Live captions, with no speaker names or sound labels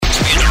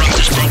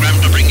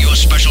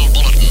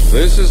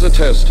This is a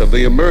test of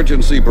the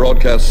emergency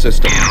broadcast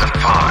system.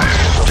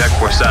 5, check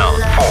for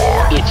sound.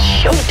 4, It's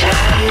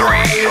showtime.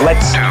 3,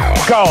 Let's 2,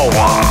 go.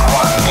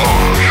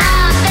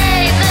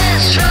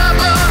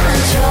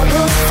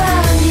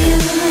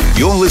 1.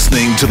 You're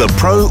listening to the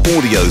Pro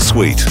Audio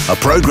Suite, a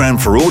program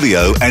for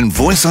audio and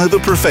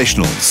voiceover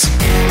professionals.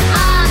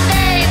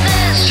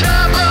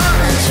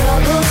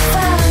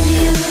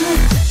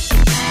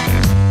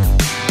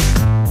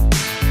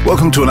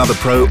 Welcome to another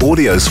Pro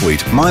Audio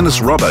Suite, minus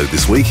Robbo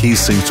this week. He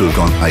seems to have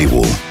gone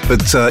AWOL.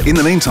 But in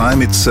the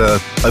meantime, it's over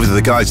to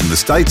the guys in the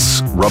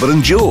States, Robert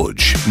and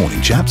George.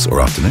 Morning, chaps,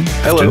 or afternoon.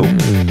 Hello.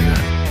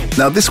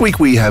 Now, this week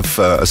we have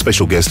a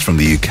special guest from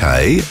the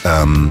UK,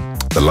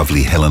 the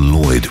lovely Helen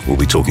Lloyd. We'll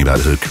be talking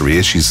about her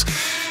career. She's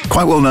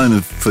quite well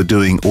known for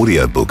doing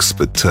audiobooks,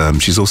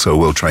 but she's also a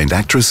well-trained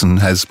actress and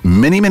has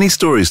many, many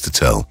stories to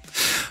tell.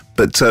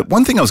 But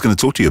one thing I was going to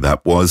talk to you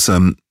about was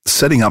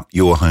setting up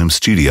your home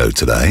studio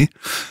today.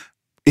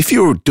 If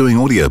you're doing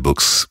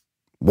audiobooks,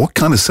 what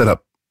kind of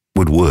setup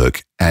would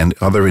work? And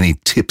are there any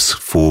tips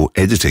for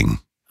editing?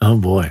 Oh,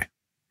 boy.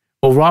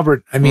 Well,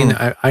 Robert, I mean,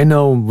 I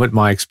know what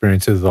my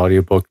experience is with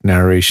audiobook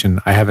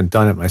narration. I haven't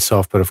done it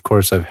myself, but of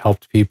course I've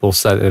helped people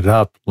set it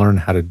up, learn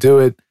how to do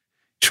it,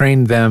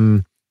 trained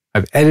them.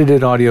 I've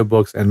edited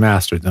audiobooks and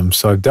mastered them.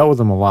 So I've dealt with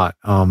them a lot.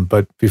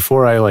 But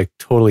before I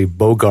totally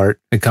bogart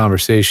the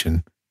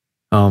conversation,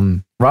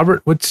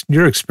 Robert, what's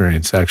your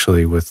experience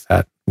actually with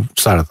that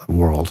side of the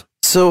world?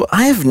 So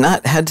I have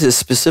not had to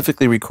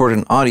specifically record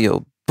an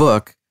audio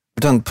book.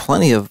 I've done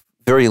plenty of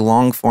very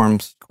long form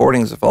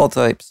recordings of all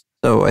types.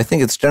 So I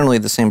think it's generally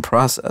the same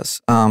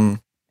process.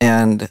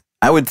 And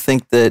I would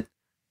think that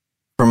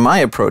from my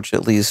approach,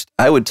 at least,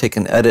 I would take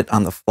an edit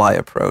on the fly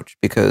approach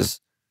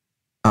because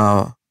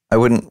I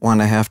wouldn't want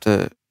to have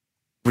to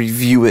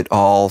review it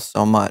all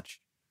so much.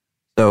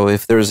 So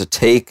if there's a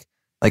take,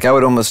 I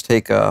would almost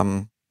take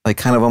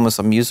kind of almost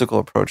a musical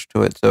approach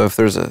to it. So if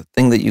there's a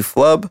thing that you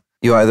flub,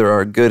 you either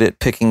are good at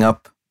picking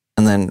up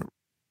and then,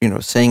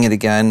 saying it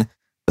again,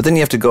 but then you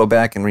have to go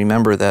back and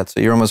remember that. So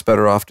you're almost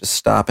better off just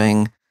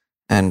stopping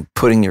and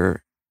putting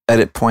your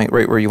edit point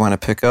right where you want to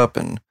pick up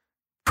and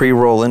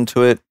pre-roll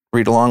into it,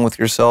 read along with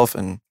yourself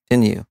and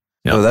continue.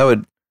 Yep. So that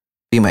would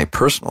be my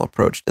personal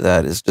approach to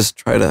that, is just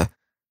try to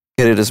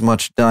get it as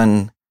much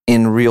done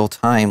in real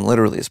time,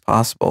 literally, as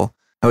possible.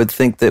 I would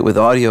think that with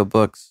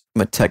audiobooks,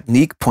 from a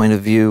technique point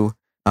of view,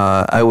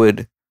 I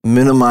would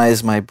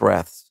minimize my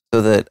breaths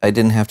so that I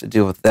didn't have to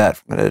deal with that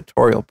from an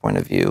editorial point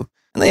of view.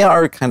 And they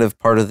are kind of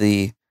part of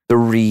the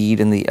read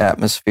and the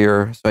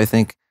atmosphere. So I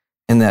think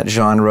in that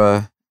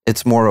genre,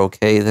 it's more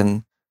okay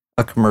than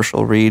a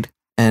commercial read.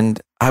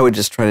 And I would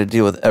just try to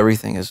deal with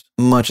everything as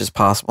much as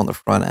possible in the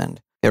front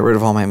end. Get rid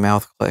of all my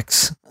mouth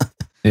clicks.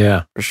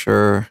 Yeah. For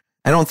sure.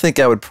 I don't think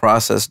I would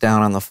process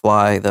down on the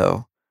fly,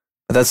 though.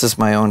 But that's just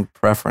my own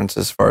preference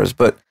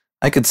but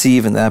I could see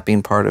even that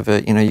being part of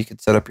it. You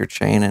could set up your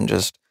chain and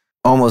just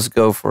almost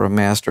go for a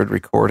mastered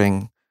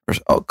recording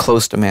or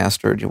close to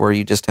mastered, where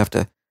you just have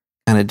to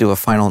kind of do a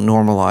final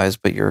normalize,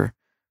 but your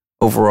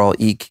overall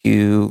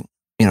EQ,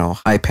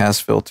 high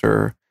pass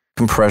filter,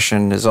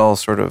 compression is all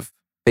sort of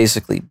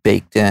basically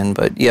baked in,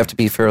 but you have to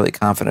be fairly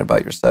confident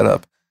about your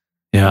setup.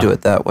 Yeah. Do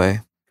it that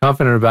way.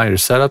 Confident about your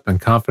setup and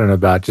confident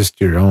about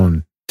just your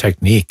own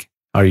technique.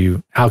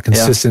 How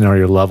consistent are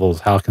your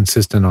levels? How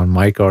consistent on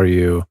mic are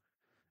you?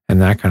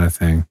 And that kind of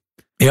thing.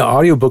 Yeah,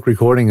 audiobook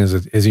recording is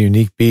a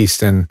unique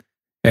beast. And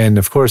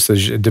of course,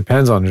 it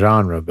depends on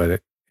genre,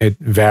 but it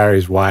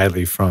varies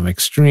widely from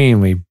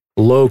extremely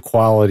low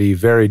quality,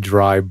 very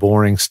dry,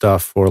 boring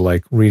stuff for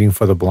reading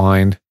for the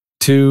blind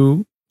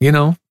to,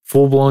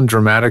 full-blown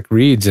dramatic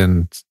reads.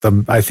 And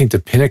I think the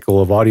pinnacle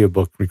of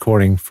audiobook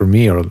recording for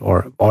me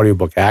or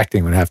audiobook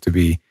acting would have to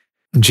be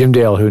Jim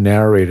Dale, who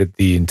narrated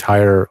the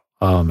entire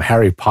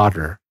Harry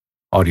Potter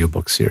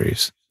audiobook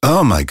series.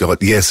 Oh my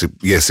God! Yes,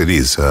 it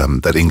is.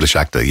 That English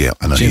actor. Yeah,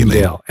 I know Jim who you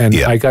mean. Dale, and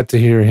I got to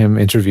hear him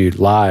interviewed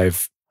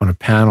live on a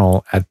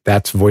panel at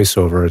That's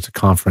Voiceover. It's a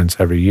conference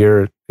every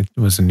year. It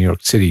was in New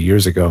York City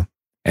years ago,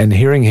 and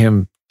hearing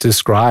him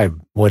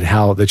describe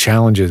how the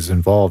challenges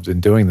involved in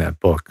doing that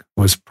book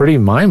was pretty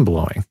mind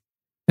blowing,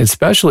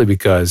 especially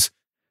because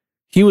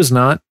he was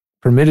not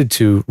permitted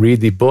to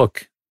read the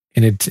book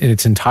in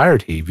its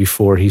entirety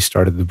before he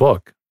started the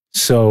book.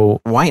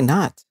 So why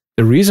not?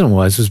 The reason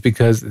was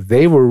because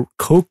they were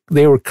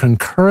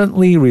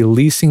concurrently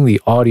releasing the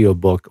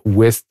audiobook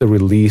with the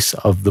release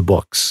of the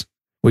books,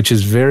 which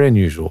is very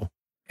unusual.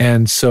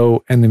 And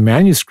the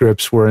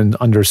manuscripts were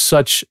under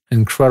such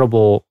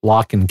incredible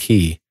lock and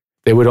key.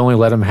 They would only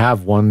let him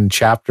have one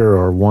chapter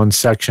or one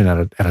section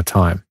at a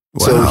time.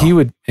 Wow. So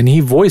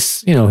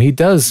he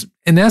does,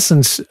 in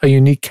essence, a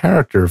unique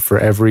character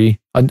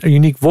a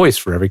unique voice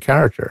for every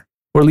character.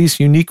 Or at least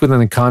unique within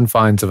the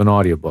confines of an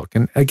audiobook.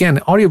 And again,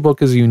 audiobook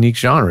is a unique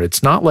genre.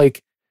 It's not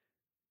like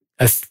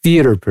a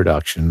theater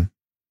production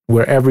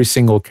where every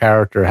single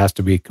character has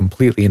to be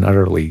completely and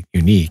utterly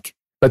unique,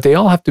 but they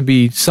all have to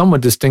be somewhat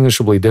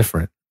distinguishably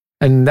different.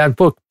 And that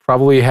book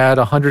probably had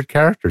 100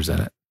 characters in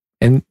it.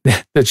 And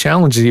the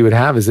challenge that he would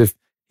have is if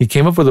He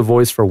came up with a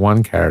voice for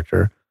one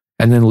character,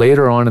 and then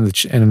later on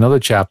in another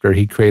chapter,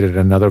 he created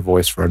another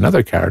voice for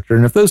another character.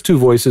 And if those two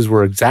voices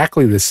were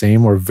exactly the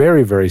same or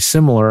very, very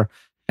similar,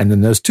 and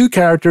then those two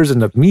characters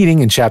end up meeting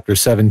in chapter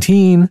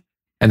 17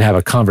 and have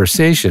a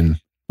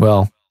conversation,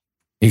 well,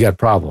 you got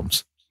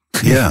problems.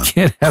 Yeah. You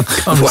can't have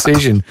a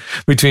conversation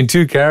between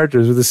two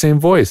characters with the same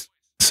voice.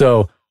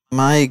 So,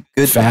 my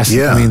goodness.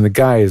 I mean, the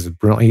guy is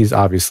brilliant. He's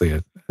obviously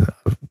a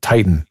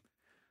titan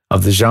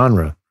of the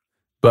genre.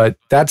 But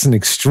that's an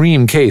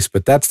extreme case,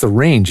 but that's the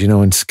range,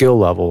 in skill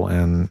level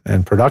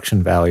and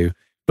production value.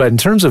 But in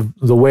terms of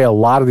the way a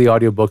lot of the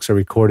audiobooks are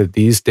recorded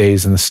these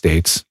days in the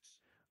States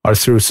are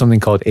through something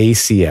called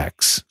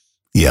ACX,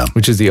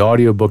 which is the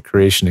Audiobook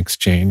Creation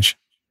Exchange.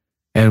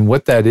 And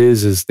what that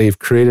is they've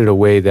created a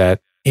way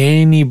that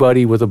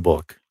anybody with a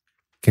book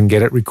can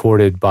get it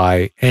recorded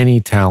by any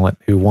talent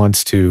who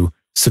wants to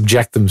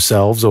subject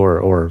themselves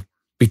or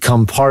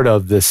become part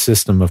of this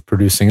system of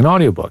producing an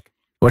audiobook.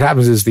 What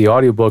happens is the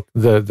audiobook,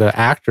 the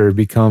actor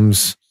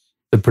becomes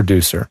the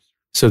producer.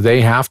 So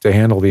they have to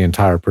handle the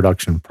entire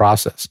production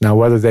process. Now,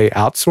 whether they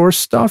outsource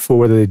stuff or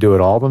whether they do it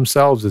all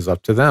themselves is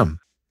up to them.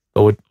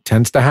 But what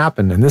tends to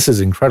happen, and this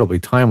is incredibly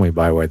timely,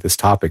 by the way, this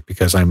topic,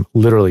 because I'm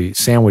literally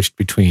sandwiched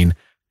between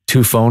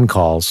two phone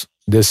calls.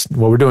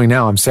 What we're doing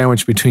now, I'm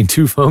sandwiched between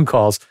two phone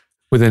calls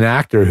with an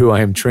actor who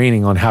I am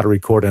training on how to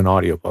record an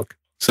audiobook.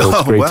 So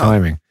it's great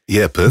timing.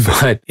 Yeah,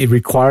 perfect. But it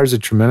requires a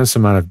tremendous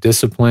amount of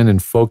discipline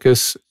and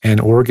focus and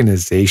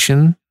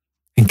organization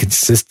and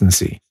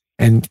consistency.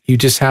 And you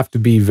just have to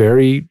be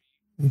very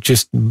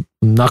just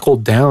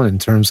knuckled down in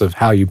terms of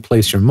how you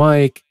place your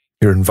mic.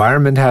 Your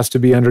environment has to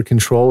be under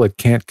control. It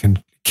can't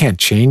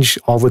change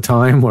all the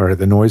time where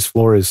the noise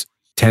floor is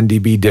 10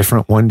 dB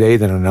different one day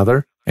than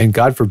another. And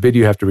God forbid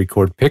you have to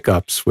record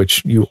pickups,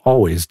 which you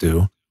always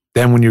do.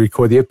 Then when you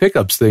record the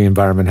pickups, the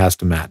environment has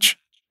to match.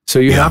 So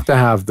you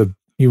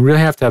really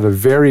have to have a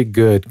very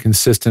good,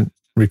 consistent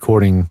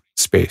recording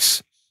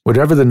space.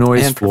 Whatever the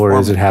noise floor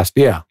is, it has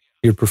to,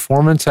 your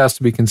performance has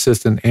to be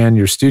consistent and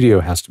your studio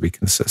has to be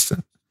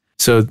consistent.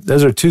 So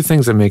those are two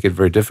things that make it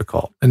very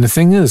difficult. And the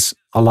thing is,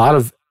 a lot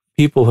of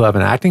people who have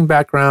an acting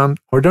background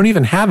or don't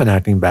even have an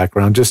acting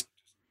background, just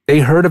they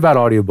heard about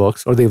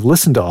audiobooks or they've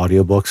listened to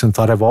audiobooks and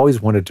thought, I've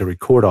always wanted to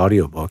record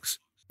audiobooks.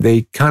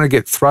 They kind of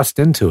get thrust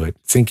into it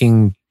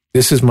thinking,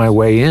 this is my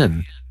way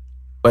in.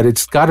 But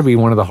it's got to be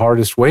one of the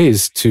hardest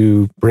ways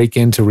to break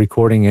into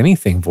recording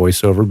anything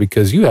voiceover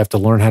because you have to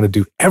learn how to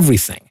do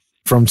everything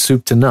from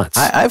soup to nuts.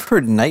 I've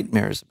heard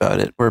nightmares about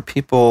it where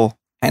people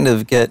kind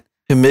of get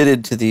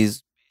committed to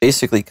these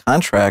basically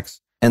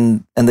contracts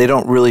and they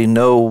don't really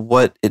know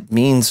what it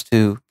means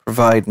to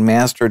provide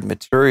mastered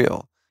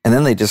material. And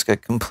then they just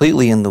get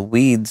completely in the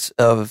weeds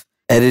of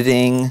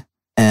editing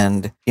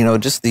and,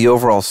 just the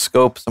overall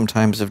scope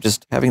sometimes of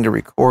just having to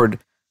record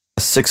a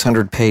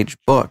 600-page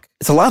book.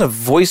 It's a lot of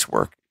voice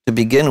work to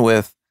begin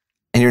with,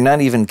 and you're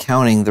not even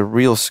counting the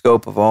real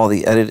scope of all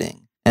the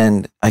editing.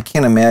 And I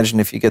can't imagine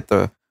if you get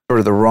the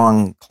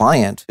wrong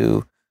client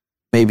who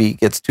maybe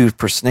gets too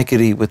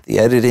persnickety with the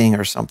editing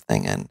or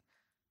something, and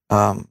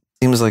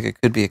seems like it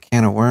could be a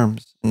can of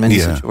worms in many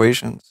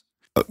situations.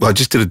 I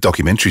just did a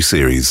documentary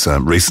series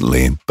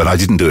recently, but I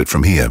didn't do it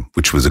from here,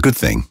 which was a good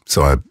thing.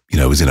 So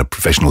I, was in a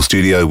professional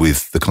studio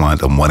with the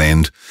client on one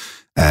end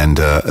and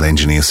an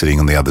engineer sitting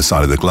on the other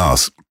side of the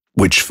glass,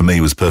 which for me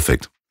was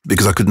perfect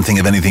because I couldn't think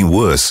of anything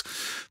worse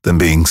than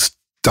being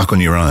stuck on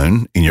your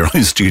own in your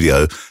own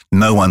studio.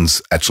 No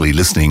one's actually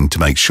listening to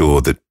make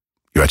sure that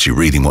you're actually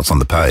reading what's on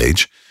the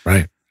page.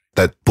 Right.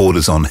 That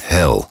borders on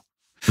hell.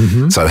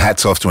 Mm-hmm. So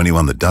hats off to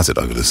anyone that does it,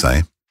 I've got to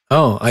say.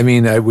 Oh, I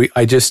mean,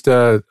 I just,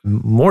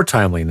 more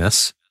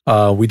timeliness.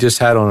 We just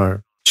had on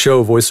our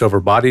show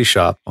Voiceover Body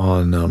Shop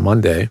on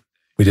Monday.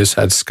 We just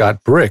had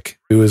Scott Brick,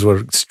 who is an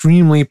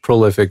extremely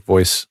prolific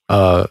voice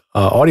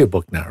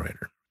audiobook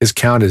narrator. His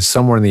count is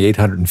somewhere in the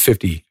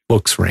 850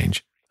 books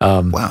range.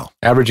 Wow.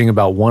 Averaging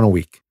about one a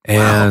week.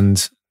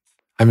 And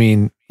I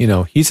mean,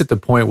 he's at the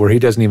point where he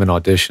doesn't even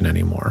audition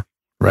anymore,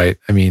 right?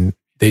 I mean,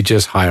 they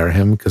just hire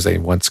him because they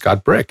want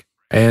Scott Brick.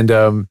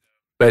 And,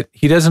 but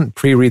he doesn't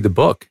pre-read the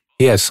book.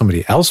 He has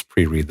somebody else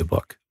pre-read the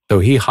book. So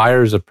he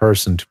hires a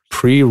person to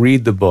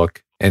pre-read the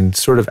book and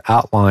sort of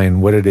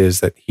outline what it is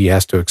that he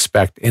has to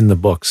expect in the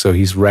book. So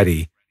he's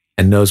ready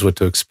and knows what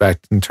to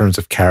expect in terms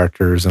of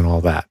characters and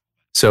all that.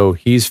 So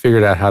he's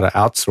figured out how to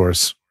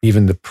outsource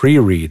even the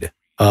pre-read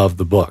of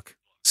the book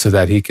so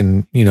that he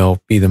can,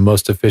 be the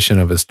most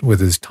efficient with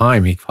his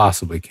time he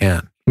possibly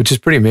can, which is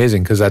pretty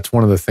amazing because that's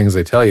one of the things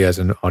they tell you as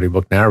an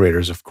audiobook narrator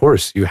is, of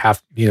course, you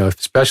have,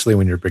 especially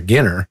when you're a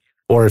beginner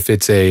or if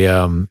it's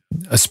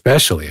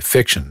especially a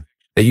fiction,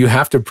 that you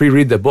have to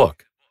pre-read the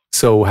book.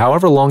 So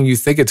however long you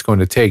think it's going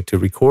to take to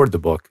record the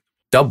book,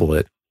 double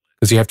it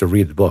because you have to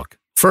read the book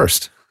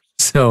first.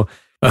 So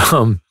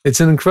it's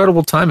an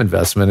incredible time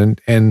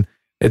investment. And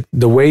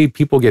the way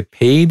people get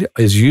paid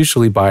is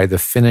usually by the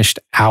finished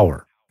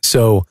hour.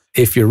 So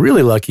if you're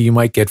really lucky, you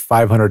might get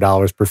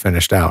 $500 per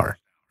finished hour.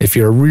 If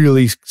you're a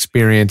really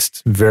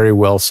experienced, very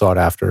well sought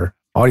after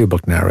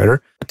audiobook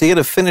narrator. But to get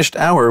a finished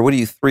hour, what are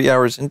you, 3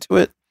 hours into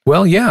it?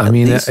 Well, yeah. I At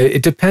mean, least.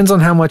 it depends on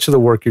how much of the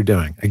work you're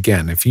doing.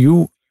 Again, if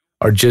you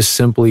are just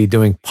simply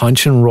doing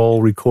punch and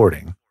roll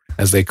recording,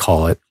 as they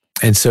call it,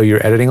 and so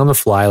you're editing on the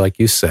fly, like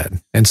you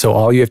said, and so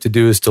all you have to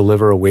do is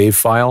deliver a WAV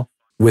file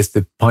with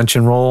the punch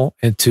and roll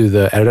into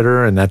the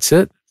editor, and that's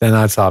it, then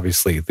that's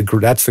obviously,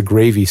 that's the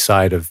gravy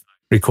side of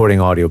recording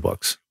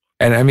audiobooks.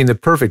 And I mean, the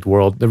perfect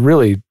world,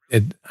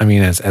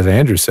 as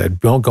Andrew said,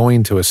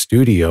 going to a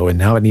studio and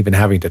not even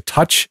having to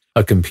touch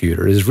a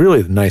computer is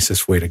really the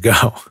nicest way to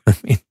go. I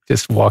mean,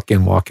 just walk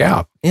in, walk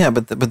out. Yeah,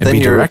 but then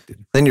you're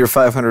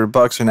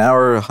 $500 an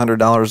hour,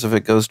 $100 if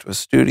it goes to a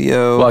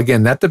studio. Well,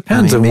 again, that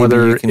depends on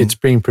whether it's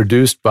being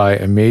produced by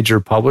a major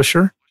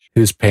publisher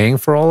who's paying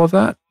for all of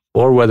that,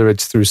 or whether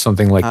it's through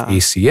something like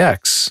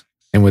ACX.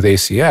 And with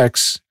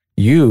ACX,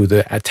 you,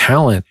 the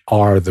talent,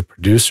 are the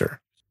producer.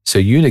 So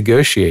you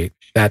negotiate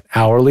that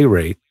hourly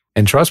rate.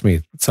 And trust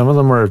me, some of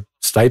them are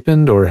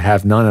stipend or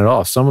have none at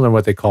all. Some of them are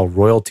what they call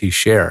royalty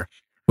share,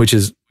 which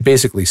is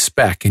basically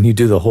spec. And you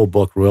do the whole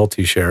book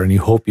royalty share, and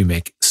you hope you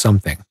make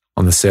something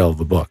on the sale of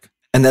the book.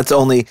 And that's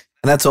only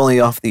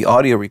off the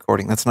audio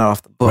recording. That's not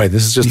off the book. Right.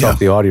 This is just off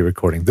the audio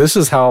recording. This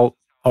is how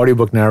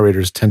audiobook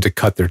narrators tend to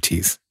cut their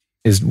teeth,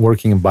 is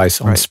working on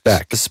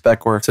spec. The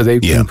spec work. So they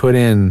can put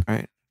in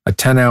a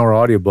 10-hour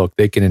audiobook.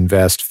 They can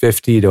invest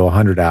 50 to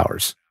 100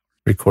 hours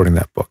recording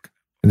that book.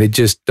 And they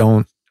just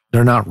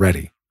they're not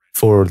ready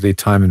for the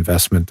time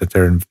investment that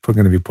they're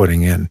going to be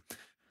putting in.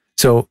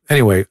 So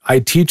anyway, I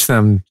teach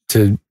them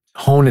to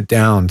hone it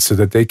down so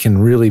that they can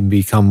really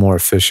become more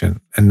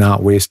efficient and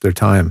not waste their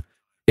time.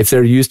 If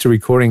they're used to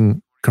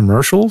recording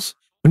commercials,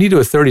 when you do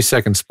a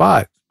 30-second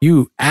spot,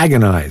 you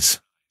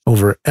agonize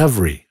over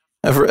every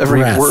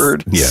breath,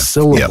 word,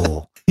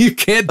 syllable. Yeah. You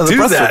can't do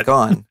the that. Are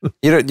gone.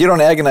 You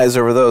don't agonize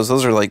over those.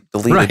 Those are like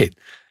deleted. Right.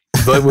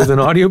 But with an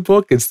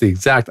audiobook, it's the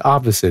exact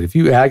opposite. If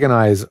you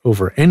agonize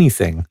over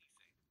anything,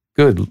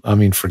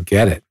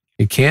 forget it.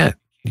 You can't,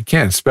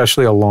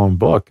 especially a long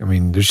book. I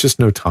mean, there's just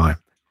no time.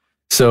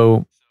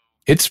 So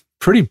it's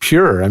pretty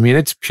pure. I mean,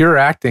 it's pure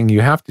acting.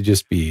 You have to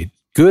just be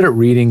good at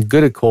reading,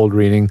 good at cold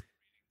reading,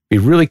 be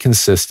really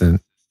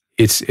consistent.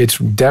 It's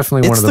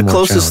definitely one of the more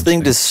closest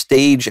thing to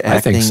stage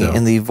acting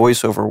in the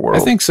voiceover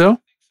world. I think so.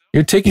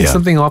 You're taking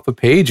something off a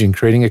page and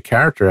creating a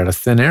character out of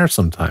thin air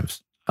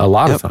sometimes, a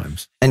lot of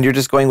times. And you're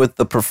just going with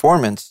the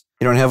performance.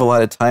 You don't have a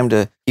lot of time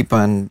to keep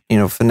on,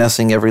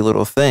 finessing every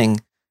little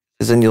thing,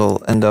 because then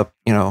you'll end up,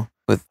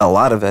 with a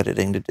lot of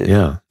editing to do.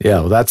 Yeah.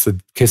 Yeah. Well, that's the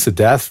kiss of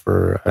death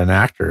for an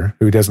actor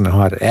who doesn't know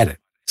how to edit.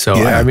 So,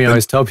 I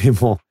always tell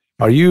people,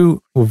 are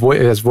you,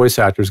 as voice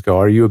actors go,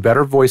 are you a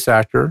better voice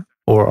actor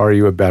or are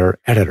you a better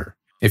editor?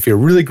 If you're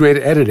really great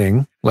at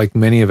editing, like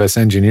many of us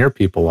engineer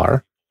people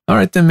are, all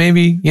right, then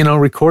maybe,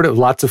 record it with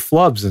lots of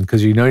flubs, and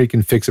because you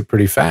can fix it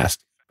pretty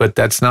fast. But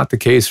that's not the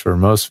case for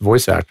most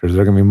voice actors.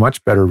 They're going to be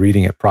much better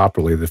reading it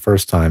properly the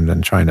first time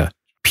than trying to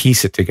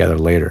piece it together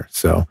later.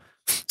 So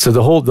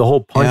the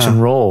whole punch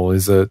and roll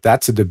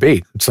that's a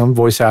debate. Some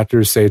voice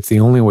actors say it's the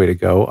only way to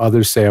go.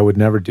 Others say I would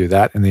never do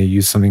that, and they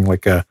use something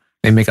like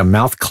they make a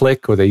mouth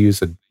click, or they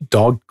use a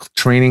dog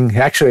training.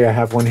 Actually, I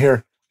have one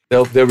here.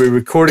 They'll be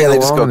recording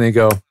along and they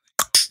go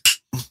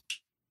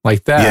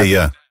like that.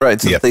 Yeah. Right.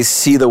 So they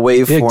see the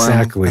waveform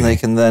exactly, and they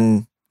can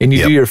then. And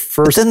you do your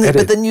first edit.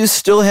 But then you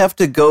still have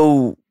to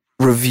go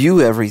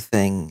review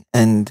everything,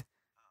 and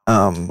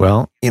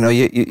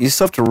you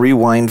still have to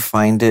rewind,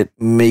 find it,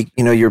 make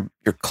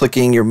you're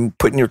clicking, you're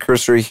putting your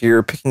cursor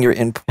here, picking your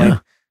in point,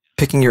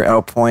 picking your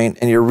out point,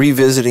 and you're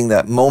revisiting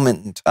that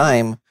moment in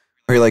time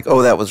where you're like,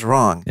 oh, that was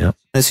wrong. Yeah. And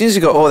as soon as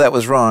you go, oh, that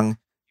was wrong,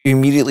 you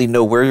immediately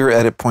know where your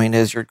edit point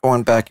is. You're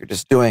going back, you're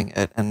just doing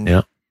it.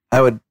 And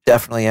I would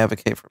definitely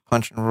advocate for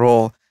punch and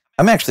roll.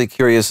 I'm actually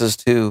curious as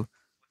to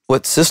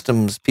what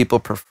systems people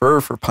prefer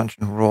for punch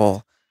and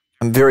roll.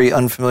 I'm very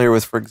unfamiliar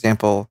with, for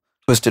example,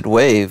 Twisted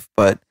Wave,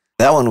 but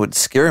that one would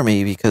scare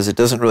me because it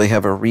doesn't really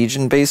have a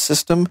region-based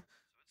system.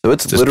 So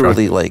it's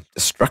literally like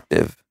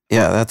destructive.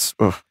 Yeah, that's...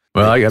 Ugh.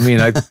 Well,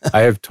 I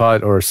have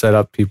taught or set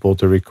up people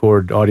to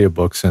record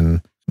audiobooks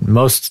in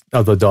most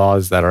of the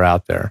DAWs that are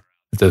out there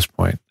at this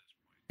point.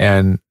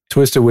 And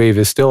Twisted Wave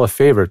is still a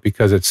favorite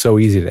because it's so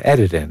easy to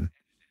edit in,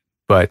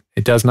 but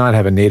it does not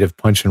have a native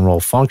punch and roll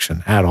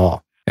function at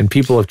all. And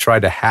people have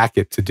tried to hack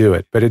it to do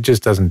it, but it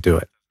just doesn't do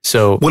it.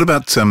 So what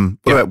about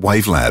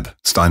Wavelab,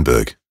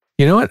 Steinberg?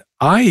 You know what?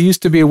 I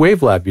used to be a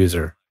Wavelab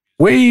user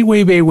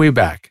way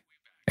back.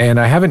 And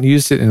I haven't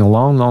used it in a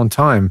long, long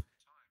time,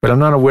 but I'm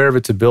not aware of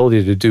its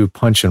ability to do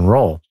punch and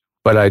roll.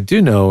 But I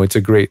do know it's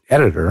a great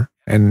editor,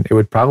 and it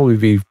would probably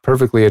be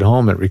perfectly at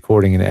home at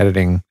recording and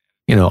editing,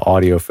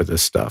 audio for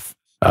this stuff.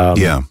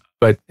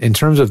 But in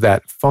terms of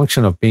that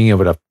function of being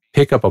able to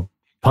pick up a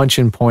punch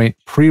in point,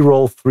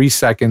 pre-roll 3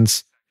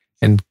 seconds,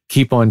 and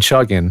keep on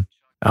chugging,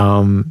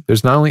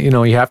 there's not only,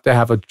 you have to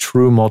have a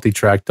true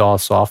multi-track DAW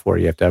software.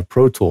 You have to have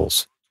Pro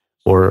Tools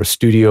or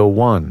Studio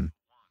One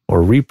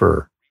or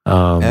Reaper.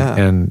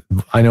 And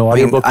I know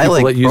audiobook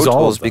people that use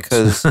all of those.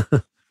 Because,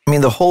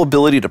 the whole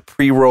ability to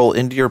pre-roll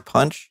into your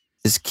punch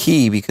is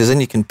key, because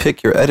then you can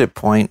pick your edit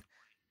point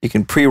You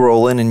can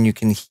pre-roll in and you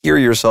can hear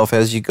yourself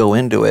as you go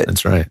into it.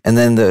 That's right. And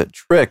then the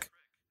trick,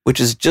 which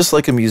is just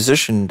like a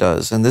musician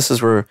does, and this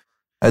is where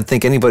I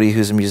think anybody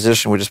who's a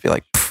musician would just be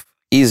like,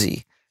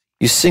 easy.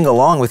 You sing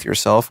along with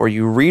yourself or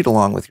you read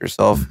along with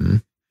yourself, Mm-hmm.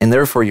 and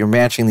therefore you're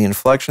matching the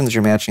inflections,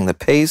 you're matching the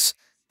pace,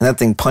 and that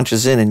thing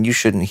punches in and you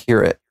shouldn't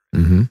hear it.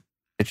 Mm-hmm.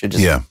 It should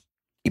just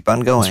keep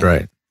on going. That's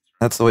right.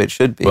 That's the way it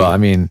should be. Well, I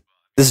mean,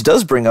 this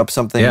does bring up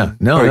something. yeah.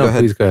 No, Sorry, no, go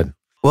ahead. please go ahead.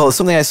 Well, it's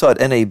something I saw at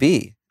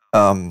NAB,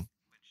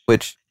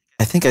 which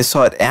I think I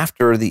saw it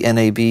after the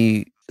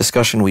NAB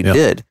discussion we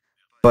did,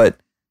 but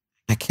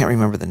I can't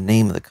remember the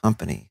name of the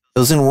company. It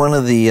was in one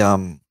of the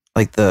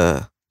like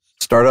the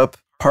startup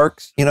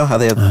parks. You know how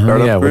they have the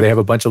startup where group? they have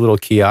a bunch of little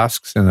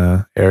kiosks in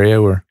an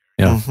area where,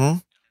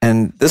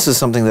 And this is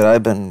something that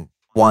I've been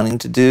wanting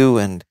to do,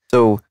 and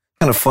so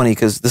kind of funny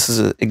because this is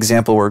an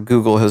example where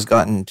Google has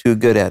gotten too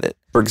good at it.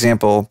 For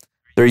example,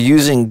 they're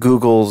using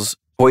Google's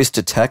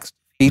voice-to-text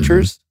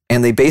features,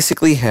 and they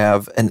basically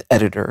have an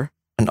editor,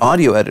 an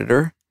audio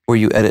editor, where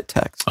you edit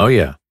text. Oh,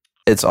 yeah.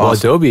 It's Well,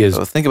 awesome. Adobe is.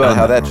 So think about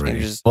how that already.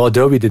 changes. Well,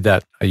 Adobe did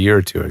that a year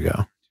or two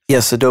ago.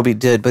 Yes, Adobe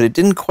did, but it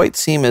didn't quite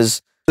seem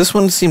as... This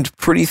one seemed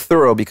pretty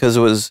thorough because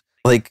it was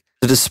like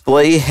the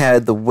display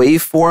had the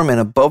waveform, and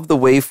above the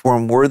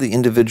waveform were the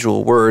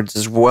individual words,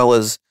 as well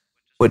as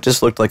what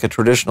just looked like a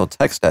traditional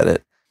text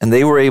edit. And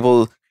they were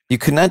able... You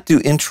could not do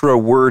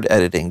intra-word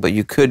editing, but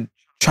you could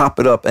chop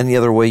it up any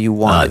other way you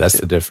wanted That's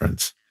to. the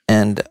difference.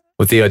 And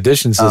With the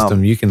Audition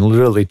system, you can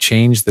literally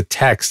change the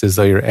text as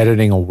though you're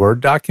editing a Word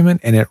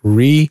document, and it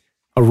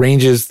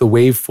rearranges the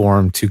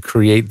waveform to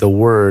create the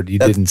word you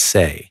didn't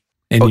say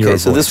in your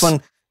voice. so this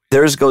one,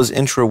 theirs goes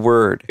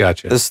intra-word.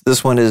 Gotcha.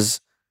 This one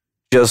is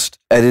just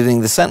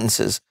editing the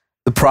sentences.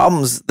 The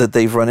problems that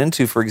they've run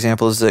into, for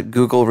example, is that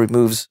Google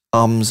removes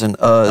ums and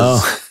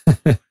uhs.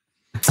 Oh.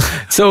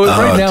 So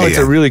right now it's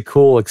a dear. really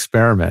cool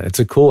experiment. It's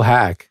a cool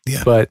hack.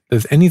 Yeah. But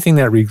if anything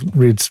that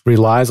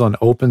relies on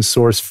open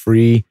source,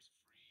 free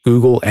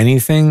Google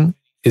anything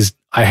is,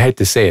 I hate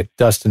to say it,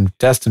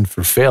 destined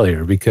for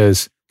failure,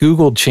 because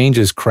Google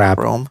changes crap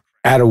Chrome.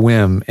 at a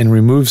whim and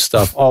removes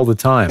stuff all the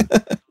time.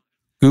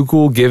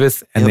 Google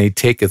giveth and they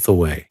taketh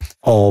away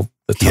all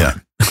the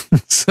time.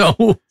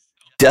 So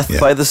Death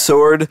by the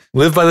sword.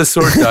 live by the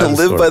sword, die by the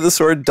Live sword. by the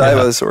sword, die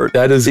by the sword.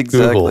 That is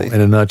exactly. Google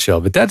in a nutshell.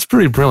 But that's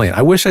pretty brilliant.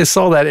 I wish I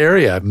saw that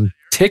area. I'm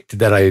ticked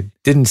that I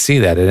didn't see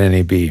that at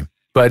NAB.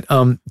 But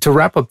to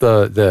wrap up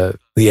the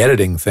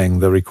editing thing,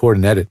 the record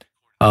and edit,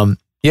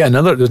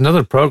 there's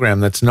another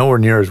program that's nowhere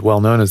near as well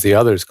known as the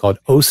others called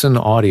Ocean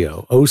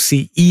Audio,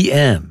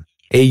 OCEN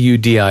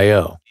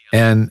AUDIO.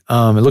 And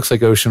it looks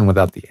like ocean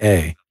without the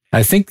A.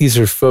 I think these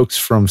are folks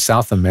from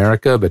South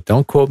America, but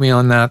don't quote me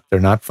on that.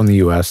 They're not from the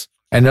US.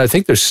 And I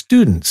think they're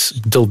students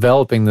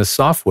developing this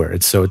software.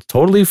 It's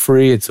totally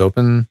free. It's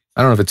open.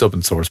 I don't know if it's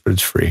open source, but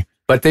it's free.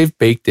 But they've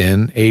baked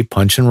in a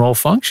punch and roll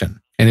function.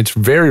 And it's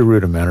very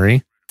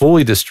rudimentary,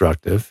 fully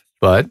destructive,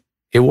 but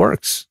it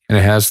works. And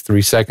it has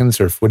 3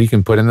 seconds or what you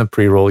can put in the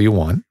pre-roll you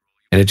want.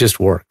 And it just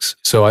works.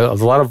 So I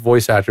have a lot of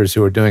voice actors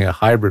who are doing a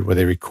hybrid where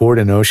they record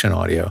in Ocean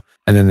Audio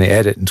and then they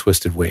edit in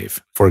Twisted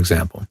Wave, for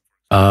example.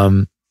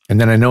 And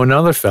then I know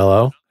another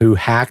fellow who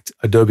hacked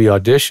Adobe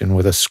Audition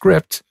with a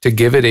script to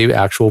give it a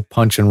actual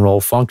punch and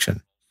roll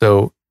function.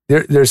 So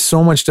there's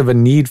so much of a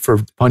need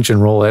for punch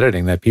and roll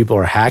editing that people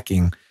are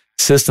hacking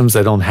systems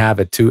that don't have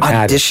it to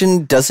add it.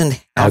 Audition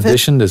doesn't have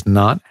Audition does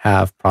not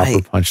have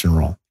proper punch and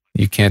roll.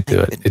 You can't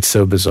do it. It's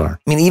so bizarre.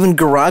 I mean, even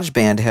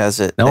GarageBand has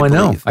it. No, I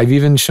know. believe. I've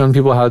even shown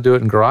people how to do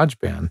it in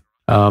GarageBand.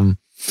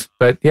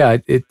 But yeah,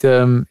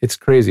 it's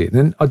crazy. And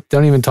then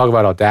don't even talk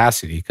about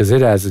Audacity because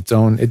it has its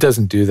own. It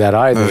doesn't do that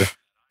either.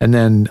 And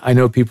then I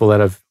know people that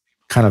have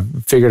kind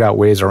of figured out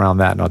ways around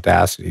that in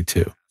Audacity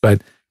too.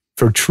 But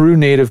for true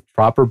native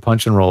proper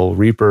punch and roll,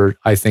 Reaper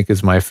I think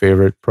is my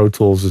favorite. Pro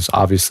Tools is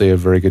obviously a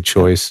very good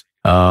choice.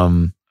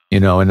 And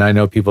I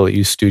know people that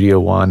use Studio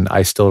One.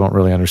 I still don't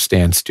really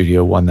understand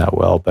Studio One that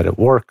well, but it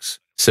works.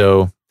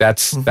 So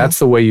that's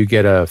the way you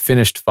get a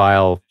finished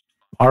file,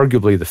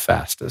 arguably the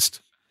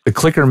fastest. The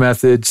clicker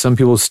method, some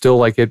people still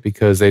like it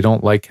because they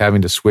don't like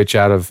having to switch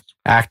out of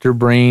actor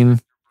brain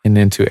and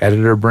into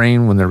editor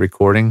brain when they're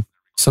recording.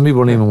 Some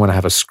people don't even want to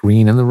have a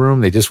screen in the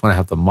room. They just want to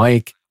have the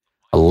mic,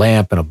 a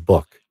lamp, and a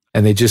book.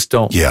 And they just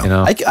don't,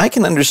 I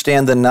can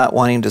understand the not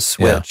wanting to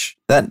switch.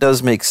 That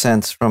does make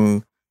sense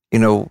from,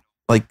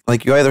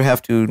 like you either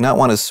have to not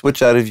want to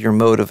switch out of your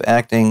mode of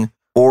acting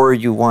or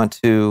you want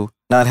to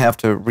not have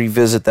to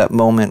revisit that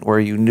moment where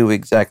you knew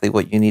exactly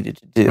what you needed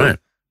to do. Right.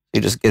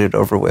 You just get it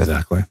over with.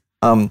 Exactly.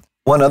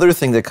 One other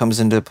thing that comes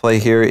into play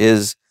here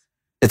is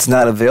it's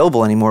not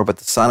available anymore, but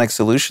the Sonic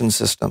Solution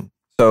System.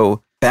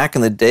 So back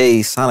in the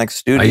day, Sonic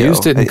Studio. I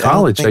used it in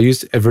college. I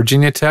used it at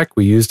Virginia Tech.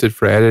 We used it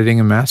for editing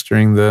and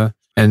mastering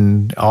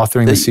and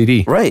authoring the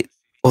CD. Right.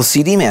 Well,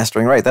 CD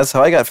mastering, right. That's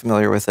how I got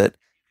familiar with it.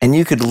 And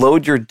you could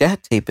load your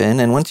DAT tape in,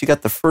 and once you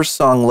got the first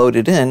song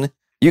loaded in,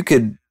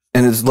 and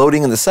it's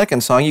loading in the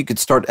second song, you could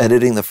start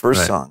editing the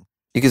first song.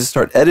 You could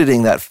start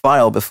editing that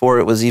file before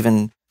it was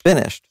even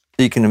finished.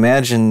 So you can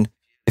imagine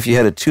if you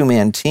had a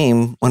 2-man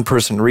team, one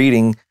person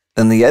reading,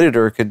 then the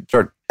editor could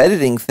start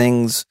editing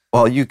things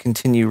while you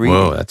continue reading.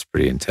 Whoa, that's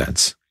pretty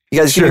intense. You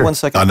guys give me 1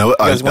 second. I know. You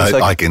guys 1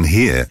 second. I can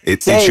hear.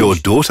 It's Sage. your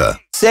daughter.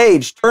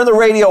 Sage, turn the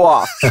radio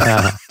off.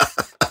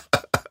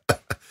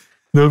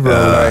 No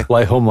problem.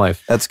 Like home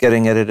life. That's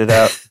getting edited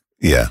out.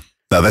 Yeah.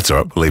 No, that's all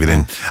right. We'll leave it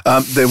in.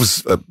 There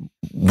was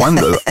one.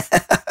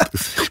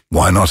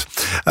 Why not?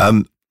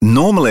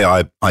 Normally,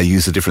 I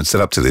use a different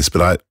setup to this,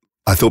 but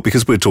I thought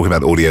because we're talking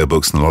about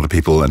audiobooks and a lot of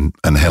people, and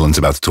Helen's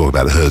about to talk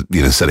about her,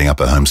 setting up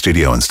a home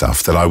studio and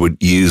stuff, that I would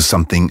use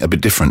something a bit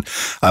different.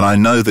 And I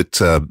know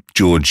that,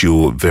 George,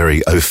 you're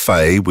very au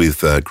fait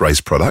with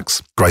Grace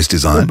products, Grace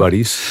Design. Good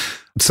buddies.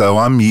 So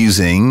I'm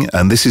using,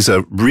 and this is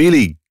a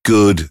really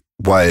good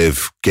way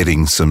of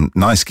getting some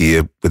nice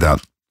gear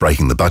without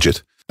breaking the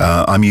budget.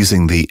 I'm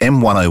using the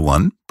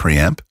M101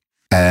 preamp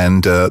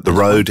and the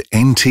Rode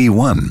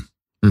NT1.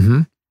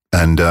 Mm-hmm.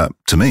 And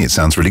to me, it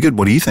sounds really good.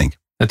 What do you think?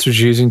 That's what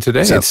you're using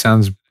today. It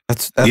sounds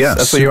That's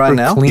what you're on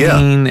now?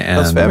 clean, and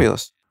That's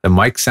fabulous. the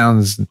mic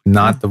sounds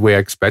not the way I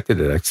expected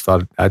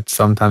it. I'd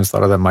sometimes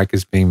thought of that mic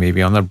as being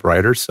maybe on the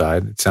brighter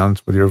side. It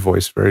sounds with your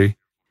voice very,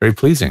 very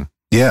pleasing.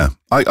 Yeah,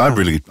 I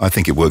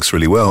think it works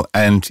really well.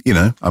 And,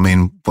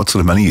 what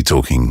sort of money are you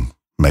talking?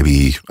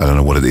 Maybe, I don't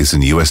know what it is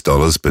in US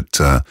dollars, but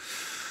I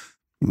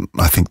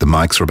think the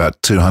mics are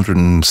about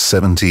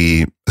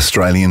 270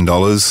 Australian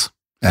dollars.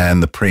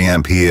 And the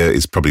preamp here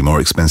is probably more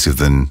expensive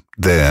than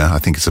there. I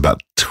think it's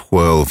about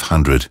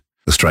 1,200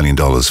 Australian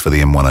dollars for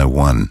the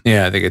M101.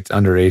 Yeah, I think it's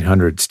under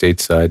 800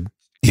 stateside.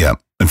 Yeah.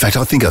 In fact,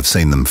 I think I've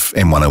seen them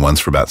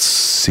M101s for about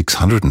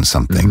 600 and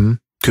something. Mm-hmm.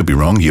 Could be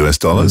wrong, US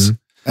dollars.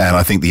 Mm-hmm. And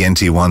I think the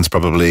NT1's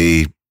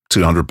probably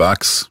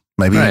 $200,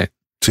 maybe Right.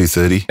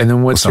 230. And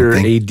then what's your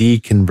something.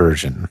 AD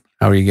conversion?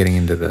 How are you getting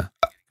into the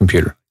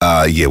computer?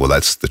 Yeah, well,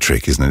 that's the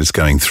trick, isn't it? It's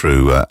going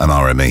through an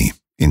RME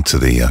into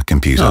the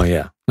computer. Oh,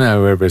 yeah.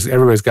 No,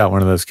 everybody's got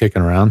one of those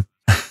kicking around.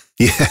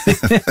 Yeah,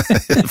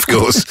 of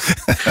course.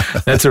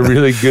 That's a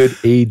really good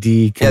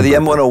AD converter. Yeah, the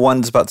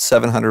M101 is about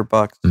 $700.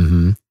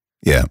 Mm-hmm.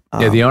 Yeah.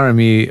 Yeah, the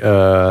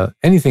RME,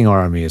 anything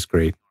RME is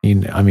great.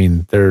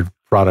 Their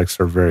products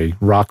are very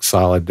rock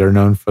solid. They're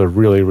known for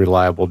really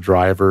reliable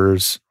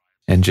drivers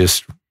and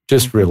just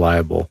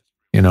reliable,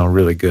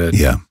 really good.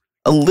 Yeah.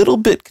 A little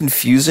bit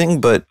confusing,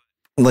 but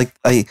like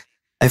I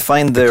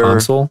find their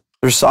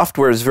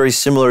software is very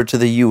similar to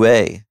the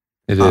UA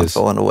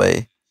console in a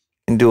way.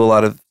 Can do a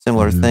lot of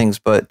similar things,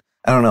 but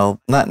I don't know,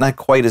 not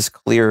quite as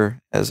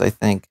clear as I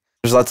think.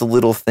 There's lots of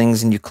little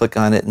things and you click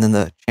on it and then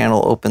the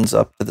channel opens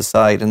up to the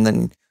side and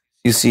then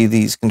you see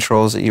these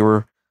controls that you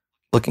were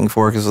looking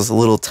for because there's a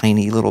little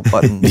tiny little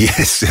button.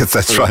 yes,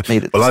 that's right.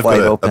 Well,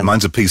 I've got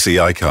mine's a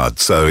PCI card,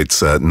 so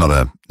it's not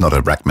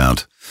a rack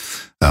mount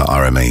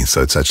RME,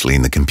 so it's actually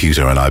in the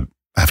computer, and I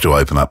have to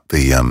open up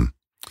the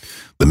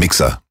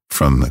mixer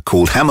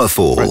called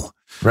Hammerfall.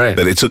 Right.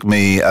 But it took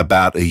me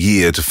about a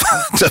year to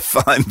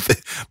find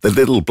the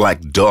little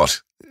black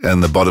dot in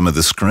the bottom of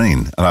the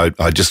screen, and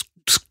I just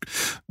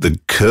the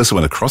cursor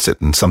went across it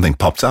and something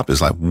popped up.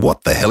 It's like,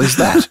 what the hell is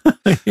that?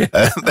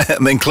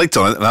 And then clicked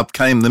on it and up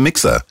came the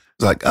mixer.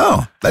 It's like,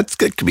 oh, that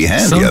could be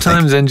handy.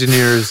 Sometimes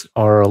engineers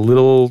are a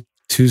little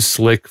too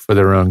slick for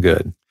their own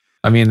good.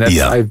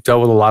 I've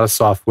dealt with a lot of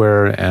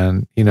software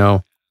and,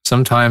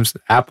 sometimes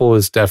Apple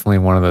is definitely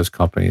one of those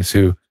companies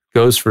who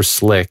goes for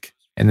slick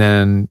and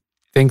then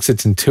thinks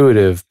it's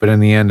intuitive, but in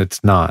the end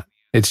it's not.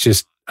 It's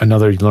just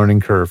another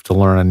learning curve to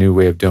learn a new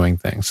way of doing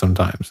things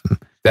sometimes. And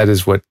that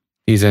is what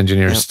these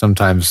engineers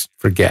sometimes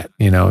forget.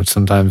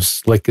 Sometimes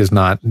slick is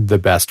not the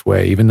best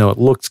way. Even though it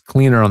looks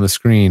cleaner on the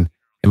screen,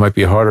 it might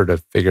be harder to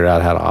figure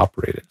out how to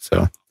operate it.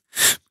 So,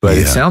 but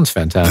it sounds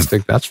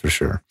fantastic, that's for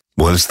sure.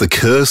 Well, it's the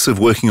curse of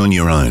working on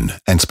your own.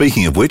 And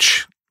speaking of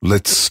which,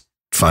 let's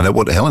find out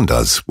what Helen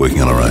does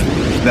working on her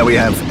own. Now we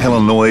have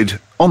Helen Lloyd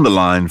on the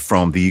line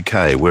from the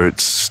UK, where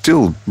it's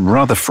still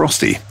rather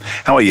frosty.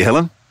 How are you,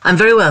 Helen? I'm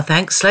very well,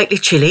 thanks. Slightly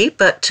chilly,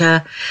 but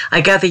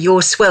I gather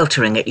you're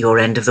sweltering at your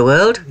end of the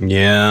world.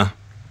 Yeah.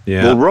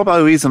 Well,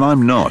 Robbo is and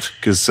I'm not,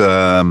 because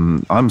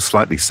I'm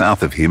slightly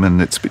south of him and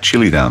it's a bit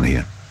chilly down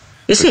here.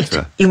 Is it?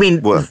 You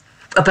mean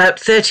about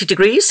 30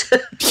 degrees?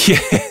 Yeah,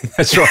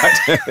 that's right.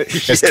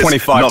 It's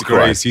 25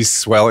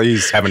 degrees. Quite.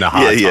 He's having a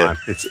hard time.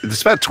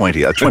 It's about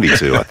 22,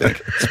 I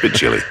think. It's a bit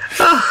chilly.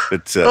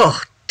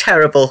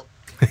 Terrible.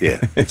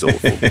 Yeah, it's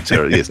awful. It's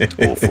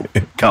awful.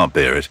 Can't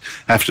bear it.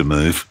 Have to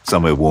move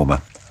somewhere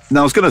warmer. Now,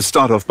 I was going to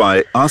start off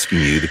by asking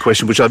you the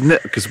question, which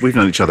because we've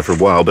known each other for a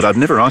while, but I've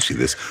never asked you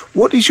this.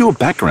 What is your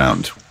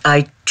background?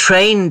 I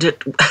trained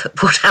at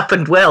what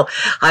happened well.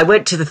 I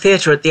went to the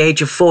theatre at the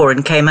age of 4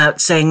 and came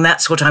out saying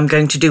that's what I'm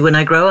going to do when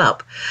I grow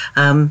up,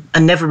 and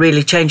never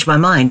really changed my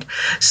mind.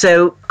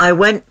 So I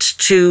went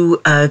to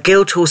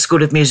Guildhall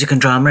School of Music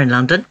and Drama in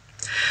London,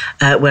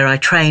 where I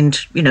trained,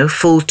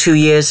 full 2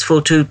 years,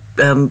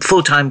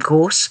 full-time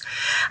course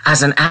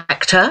as an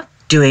actor,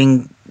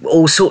 doing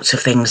all sorts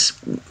of things,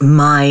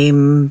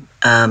 mime,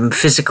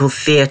 physical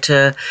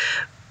theatre,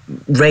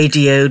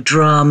 radio,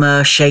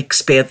 drama,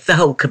 Shakespeare, the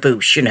whole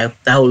caboose, the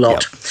whole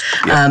lot.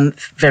 Yep.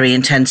 Very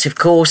intensive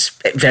course,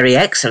 very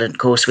excellent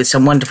course with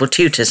some wonderful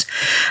tutors.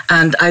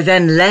 And I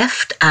then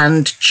left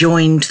and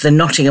joined the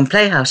Nottingham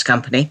Playhouse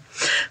Company,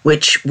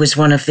 which was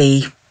one of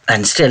the,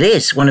 and still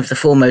is, one of the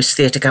foremost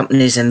theatre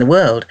companies in the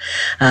world,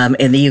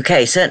 in the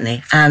UK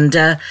certainly. And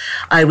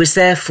I was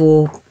there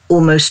for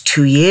almost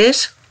 2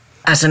 years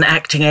as an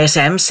acting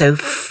ASM, so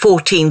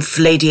 14th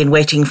lady in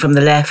waiting from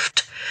the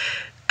left,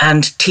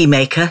 and tea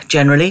maker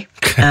generally,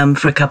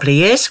 for a couple of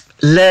years,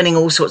 learning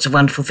all sorts of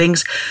wonderful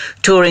things,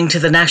 touring to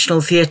the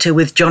National Theatre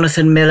with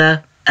Jonathan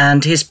Miller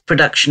and his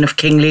production of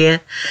King Lear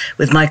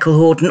with Michael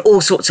Hordern,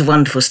 all sorts of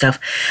wonderful stuff.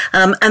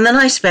 And then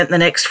I spent the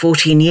next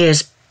 14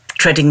 years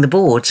treading the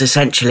boards,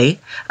 essentially,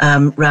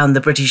 round the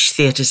British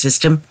theatre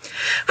system,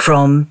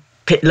 from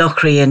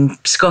Pitlochry in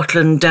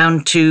Scotland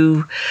down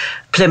to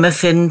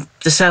Plymouth in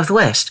the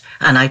southwest.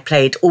 And I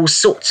played all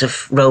sorts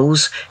of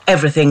roles,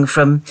 everything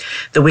from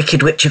the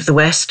Wicked Witch of the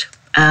West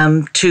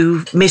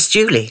to Miss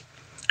Julie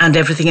and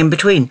everything in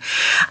between.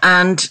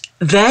 And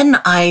then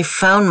I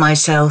found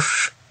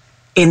myself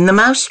in The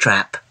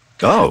Mousetrap,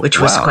 which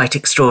was quite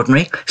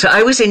extraordinary. So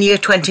I was in year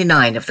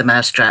 29 of The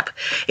Mousetrap.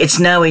 It's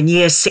now in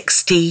year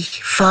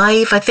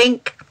 65, I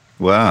think.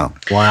 Wow.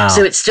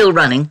 So it's still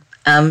running.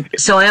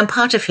 So I am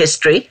part of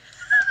history.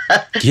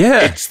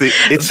 Yeah, it's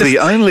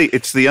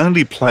the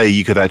only play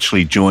you could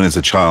actually join as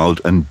a child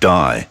and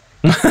die.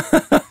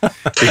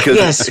 Because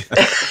yes.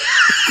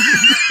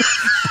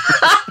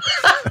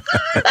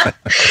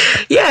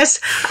 Yes,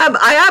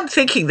 I am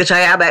thinking that I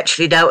am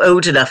actually now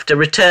old enough to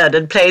return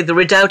and play the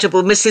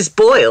redoubtable Mrs.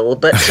 Boyle,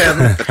 but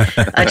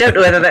I don't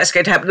know whether that's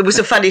going to happen. There was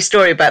a funny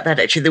story about that,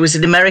 actually. There was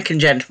an American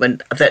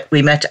gentleman that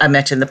I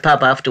met in the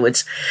pub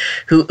afterwards,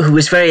 who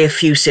was very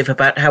effusive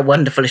about how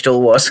wonderful it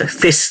all was,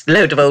 this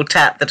load of old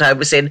tat that I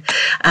was in.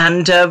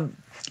 And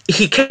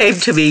he came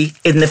to me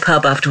in the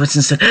pub afterwards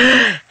and said,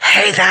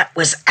 "Hey, that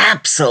was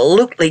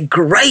absolutely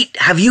great.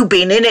 Have you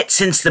been in it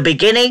since the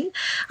beginning?"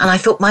 And I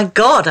thought, my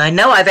God, I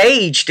know I've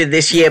aged in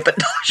this year, but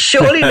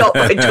surely not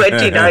by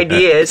 29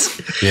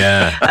 years.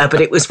 Yeah. But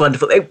it was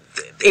wonderful.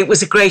 It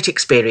was a great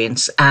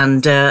experience.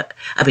 And the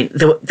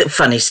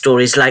funny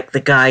stories, like the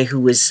guy who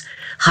was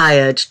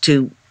hired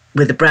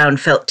with a brown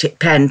felt tip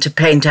pen to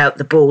paint out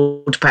the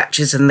bald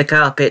patches and the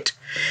carpet,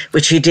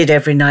 which he did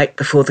every night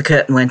before the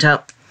curtain went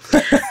up.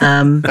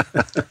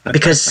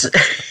 Because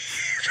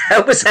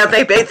that was how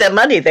they made their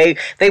money.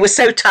 They were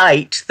so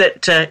tight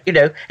that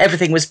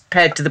everything was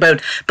pared to the bone.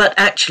 But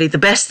actually, the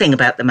best thing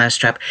about the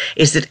Mousetrap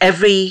is that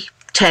every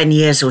 10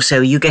 years or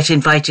so, you get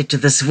invited to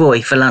the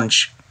Savoy for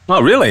lunch.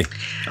 Oh, really?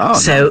 Oh,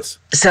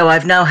 so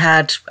I've now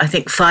had, I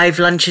think, 5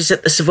 lunches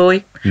at the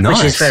Savoy,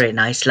 which is very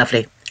nice,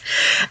 lovely.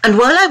 And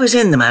while I was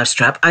in the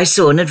Mousetrap, I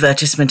saw an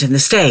advertisement in the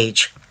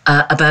Stage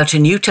about a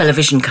new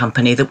television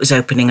company that was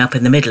opening up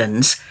in the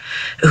Midlands,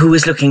 who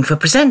was looking for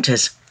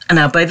presenters. And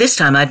now, by this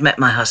time, I'd met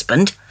my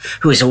husband,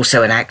 who is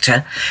also an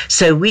actor.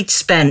 So we'd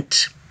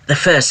spent the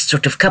first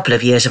sort of couple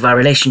of years of our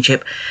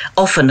relationship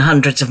often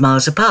hundreds of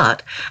miles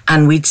apart.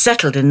 And we'd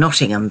settled in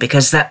Nottingham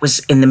because that was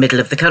in the middle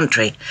of the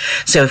country.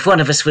 So if one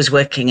of us was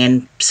working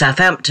in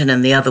Southampton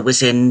and the other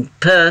was in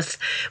Perth,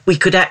 we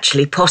could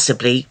actually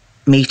possibly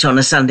meet on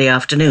a Sunday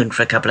afternoon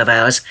for a couple of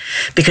hours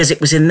because it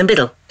was in the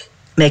middle,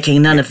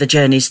 making none of the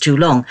journeys too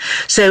long.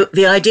 So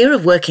the idea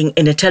of working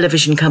in a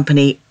television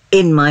company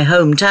in my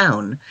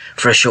hometown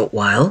for a short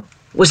while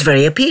was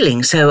very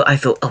appealing. So I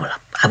thought,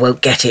 I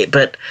won't get it,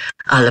 but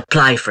I'll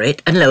apply for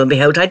it. And lo and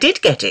behold, I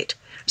did get it.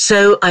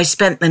 So I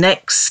spent the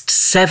next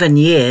 7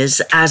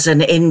 years as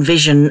an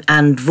in-vision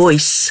and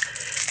voice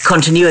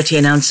continuity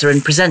announcer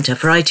and presenter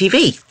for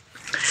ITV.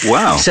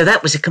 Wow. So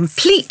that was a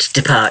complete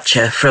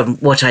departure from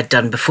what I'd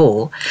done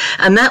before.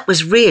 And that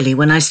was really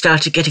when I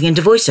started getting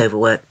into voiceover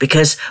work,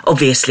 because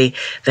obviously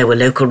there were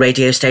local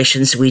radio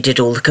stations. We did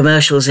all the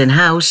commercials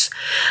in-house.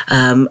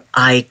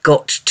 I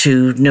got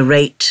to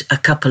narrate a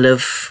couple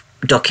of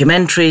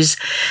documentaries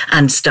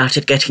and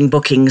started getting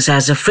bookings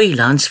as a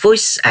freelance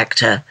voice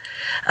actor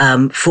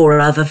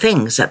for other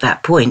things at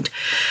that point.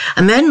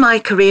 And then my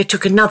career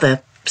took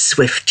another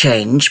swift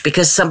change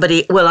because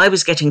I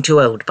was getting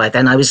too old by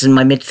then. I was in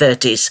my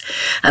mid-30s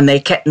and they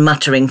kept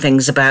muttering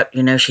things about,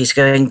 she's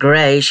going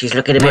grey, she's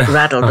looking a bit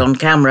rattled on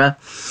camera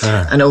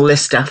and all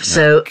this stuff.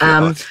 So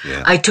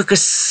I took a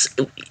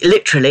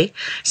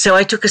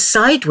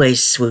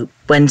sideways swoop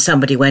when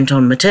somebody went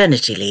on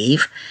maternity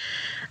leave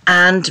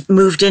and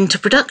moved into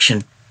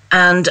production.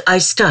 And I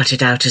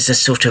started out as a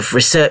sort of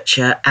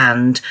researcher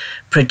and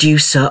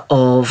producer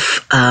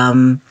of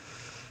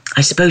I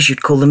suppose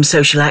you'd call them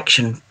social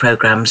action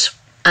programmes.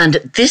 And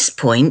at this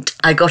point,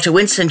 I got a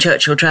Winston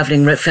Churchill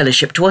Travelling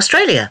Fellowship to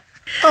Australia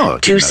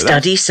to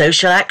study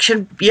social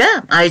action.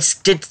 Yeah, I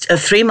did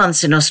 3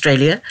 months in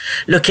Australia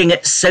looking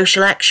at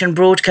social action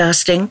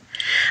broadcasting.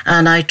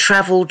 And I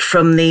travelled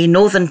from the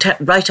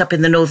right up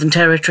in the Northern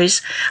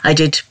Territories. I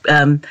did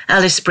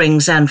Alice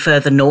Springs and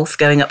further north,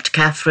 going up to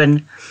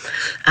Katherine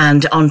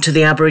and onto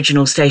the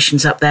Aboriginal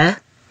stations up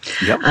there.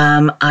 Yep.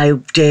 I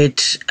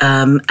did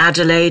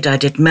Adelaide, I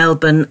did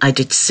Melbourne, I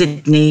did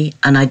Sydney,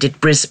 and I did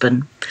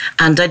Brisbane,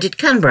 and I did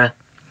Canberra.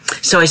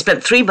 So I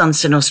spent 3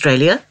 months in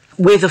Australia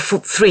with a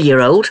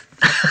 3-year-old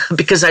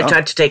because I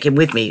tried to take him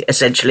with me,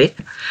 essentially.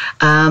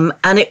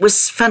 And it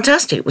was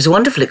fantastic. It was a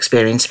wonderful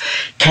experience.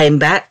 Came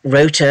back,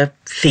 wrote a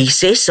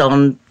thesis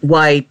on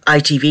why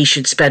ITV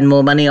should spend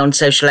more money on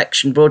social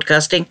action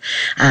broadcasting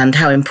and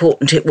how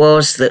important it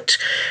was that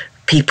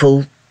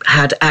people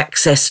had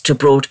access to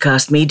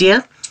broadcast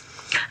media.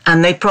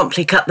 And they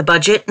promptly cut the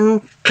budget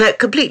and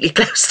completely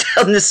closed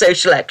down the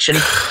social action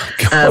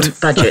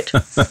budget.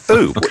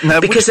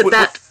 Because of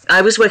that,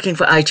 I was working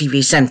for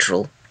ITV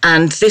Central,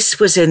 and this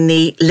was in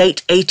the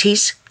late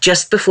 80s,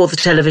 just before the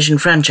television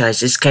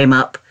franchises came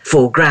up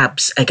for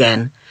grabs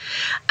again.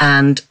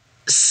 And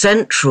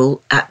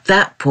Central, at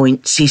that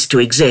point, ceased to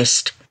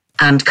exist,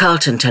 and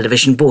Carlton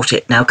Television bought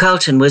it. Now,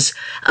 Carlton was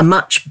a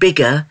much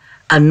bigger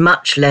and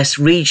much less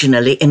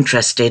regionally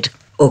interested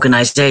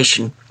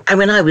organisation. I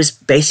mean, I was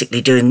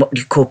basically doing what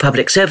you call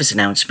public service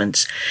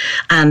announcements,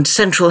 and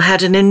Central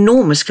had an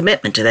enormous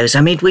commitment to those.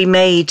 I mean, we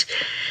made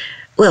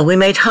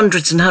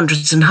hundreds and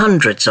hundreds and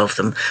hundreds of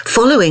them,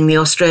 following the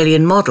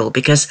Australian model,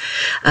 because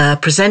a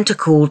presenter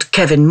called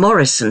Kevin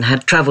Morrison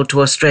had travelled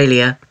to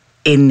Australia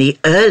in the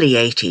early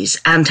 80s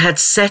and had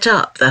set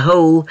up the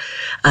whole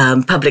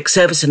public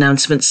service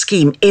announcement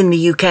scheme in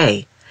the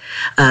UK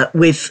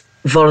with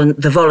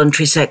the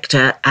voluntary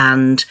sector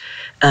and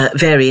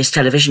various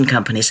television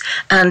companies.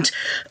 And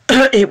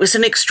it was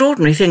an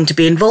extraordinary thing to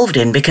be involved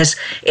in, because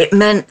it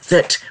meant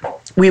that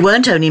we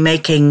weren't only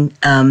making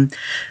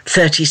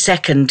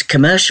 30-second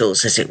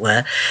commercials, as it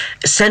were.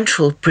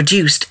 Central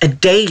produced a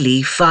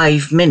daily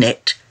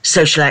 5-minute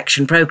social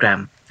action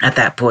programme at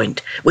that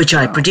point, which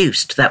I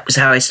produced. That was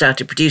how I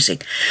started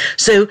producing.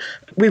 So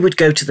we would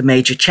go to the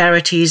major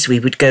charities,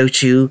 we would go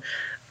to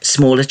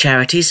smaller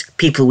charities,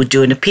 people would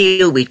do an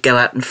appeal, we'd go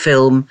out and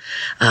film,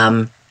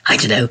 a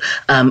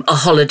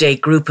holiday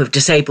group of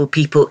disabled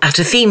people at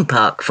a theme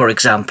park, for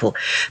example,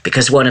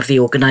 because one of the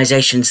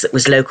organisations that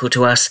was local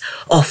to us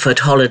offered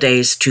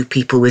holidays to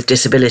people with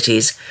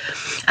disabilities.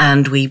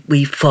 And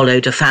we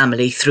followed a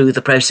family through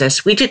the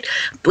process.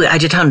 I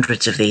did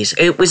hundreds of these.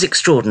 It was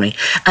extraordinary.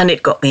 And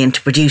it got me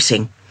into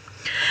producing.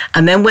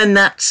 And then when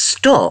that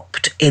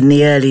stopped in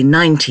the early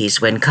 90s,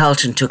 when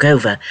Carlton took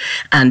over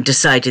and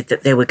decided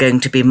that they were going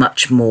to be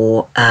much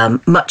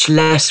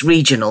less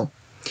regional,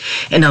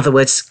 in other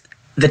words,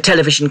 the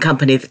television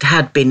company that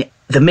had been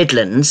the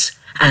Midlands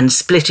and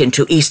split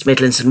into East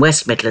Midlands and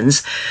West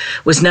Midlands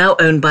was now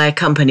owned by a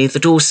company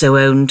that also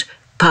owned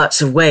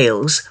parts of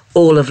Wales,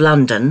 all of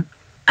London,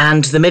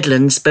 and the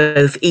Midlands,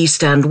 both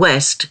East and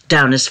West,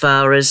 down as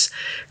far as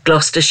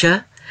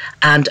Gloucestershire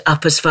and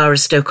up as far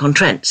as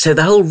Stoke-on-Trent. So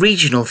the whole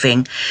regional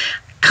thing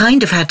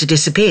kind of had to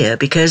disappear,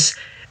 because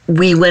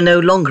we were no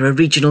longer a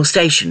regional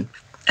station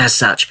as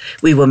such.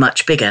 We were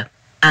much bigger.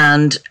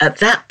 And at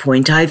that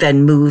point, I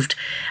then moved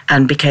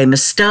and became a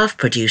staff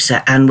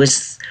producer and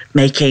was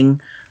making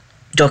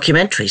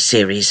documentary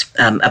series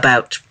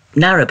about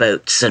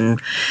narrowboats and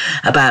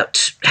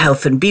about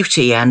health and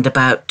beauty and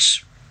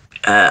about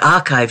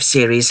archive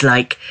series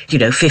like,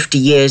 50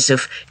 years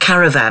of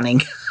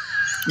caravanning.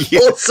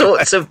 Yes. All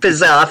sorts of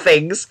bizarre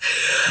things.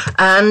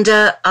 And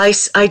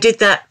I did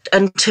that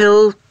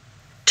until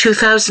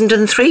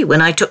 2003,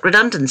 when I took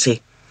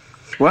redundancy.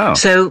 Wow.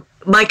 So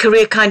my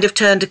career kind of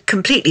turned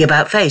completely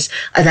about face.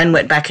 I then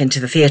went back into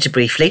the theatre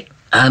briefly,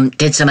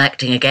 did some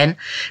acting again,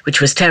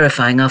 which was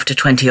terrifying after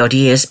 20-odd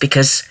years,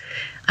 because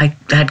I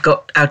had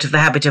got out of the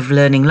habit of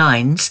learning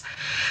lines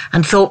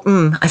and thought,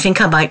 I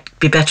think I might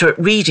be better at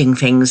reading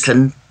things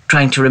than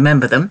trying to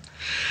remember them.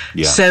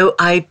 Yeah. So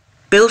I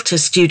built a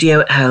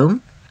studio at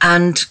home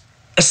and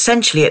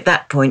essentially at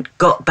that point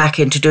got back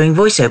into doing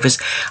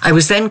voiceovers. I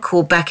was then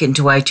called back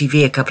into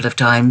ITV a couple of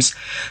times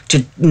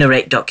to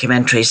narrate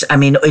documentaries. I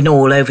mean, in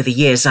all over the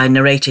years, I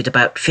narrated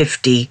about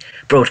 50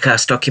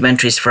 broadcast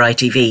documentaries for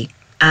ITV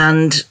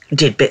and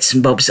did bits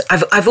and bobs.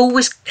 I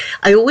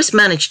always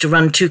managed to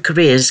run 2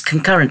 careers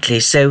concurrently.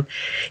 So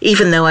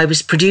even though I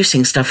was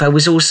producing stuff, I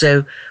was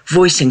also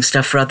voicing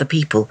stuff for other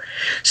people.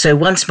 So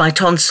once my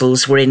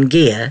tonsils were in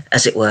gear,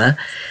 as it were,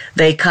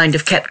 they kind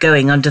of kept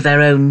going of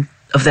their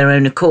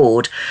own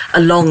accord,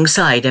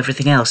 alongside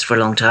everything else for a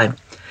long time.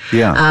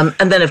 Yeah.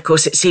 And then, of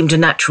course, it seemed a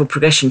natural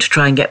progression to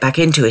try and get back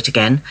into it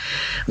again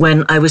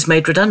when I was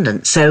made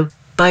redundant. So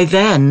by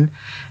then,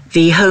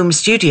 the home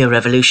studio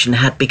revolution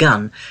had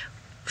begun,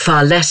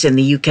 far less in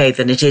the UK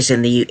than it is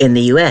in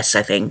the US,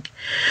 I think.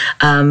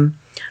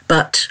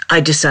 But I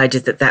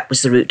decided that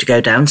was the route to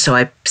go down, so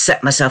I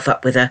set myself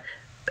up with at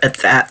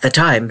the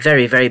time,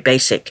 very, very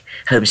basic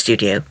home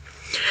studio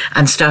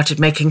and started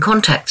making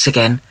contacts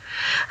again.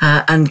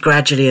 And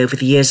gradually over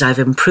the years, I've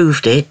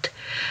improved it,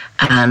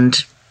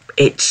 and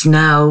it's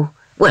now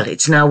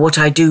what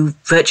I do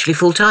virtually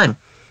full time.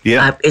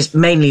 Yeah, it's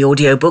mainly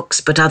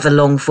audiobooks, but other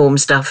long form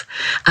stuff,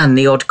 and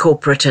the odd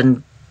corporate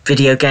and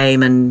video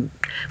game, and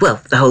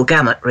the whole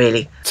gamut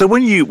really. So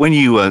when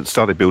you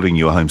started building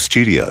your home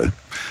studio,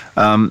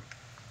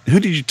 who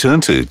did you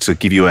turn to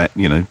give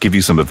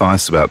you some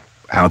advice about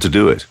how to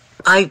do it?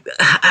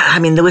 I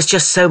mean, there was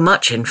just so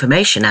much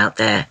information out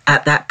there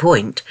at that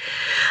point.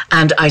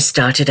 And I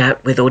started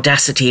out with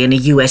Audacity and a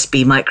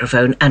USB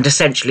microphone and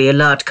essentially a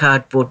large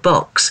cardboard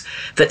box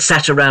that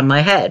sat around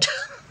my head.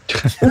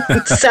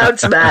 It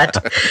sounds mad,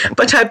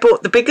 but I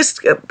bought the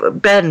biggest.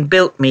 Ben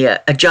built me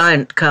a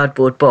giant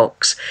cardboard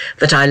box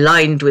that I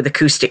lined with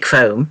acoustic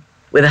foam,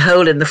 with a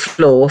hole in the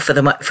floor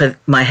for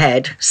my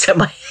head, so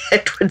my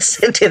head would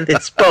sit in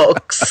this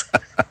box,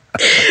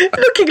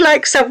 looking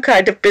like some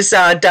kind of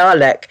bizarre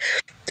Dalek.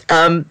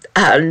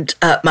 And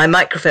my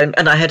microphone,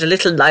 and I had a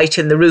little light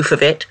in the roof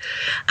of it,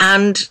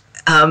 and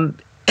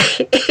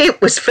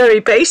it was very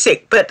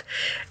basic, but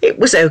it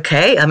was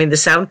okay. I mean, the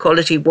sound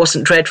quality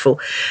wasn't dreadful.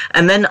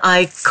 And then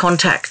I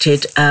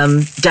contacted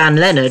Dan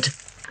Leonard,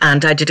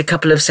 and I did a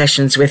couple of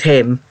sessions with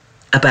him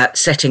about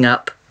setting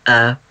up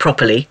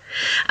properly.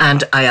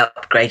 And I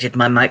upgraded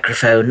my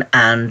microphone,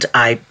 and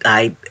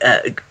I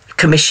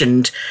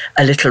commissioned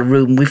a little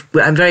room.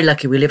 I'm very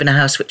lucky. We live in a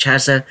house which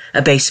has a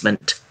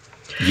basement.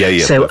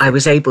 Yeah. So I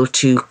was able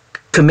to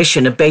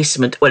commission a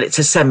basement. Well, it's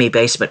a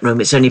semi-basement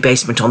room. It's only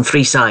basement on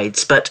 3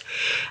 sides, but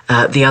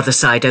the other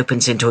side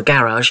opens into a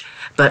garage.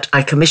 But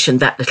I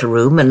commissioned that little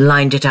room and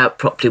lined it out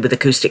properly with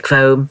acoustic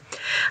foam,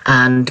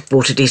 and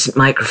bought a decent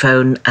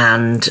microphone,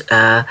 and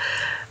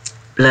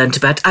learned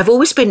about. I've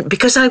always been,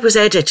 because I was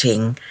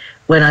editing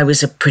when I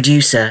was a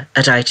producer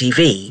at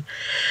ITV,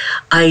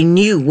 I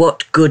knew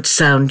what good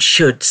sound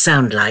should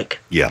sound like.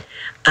 Yeah.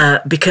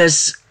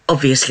 Because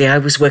obviously I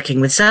was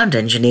working with sound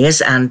engineers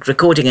and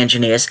recording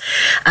engineers,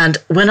 and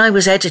when I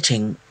was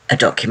editing a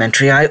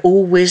documentary, I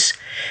always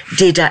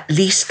did at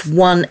least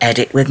one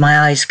edit with my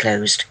eyes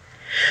closed,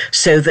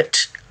 so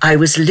that I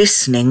was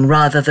listening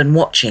rather than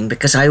watching,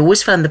 because I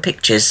always found the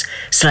pictures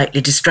slightly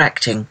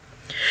distracting.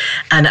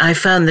 And I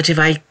found that if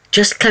I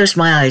just closed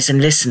my eyes and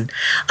listened,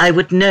 I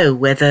would know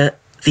whether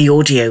the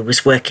audio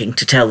was working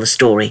to tell the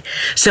story.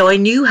 So I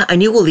knew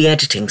all the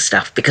editing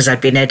stuff, because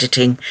I'd been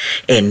editing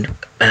in,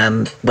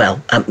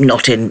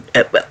 not in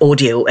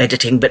audio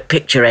editing, but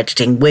picture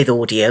editing with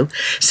audio.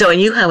 So I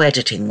knew how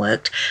editing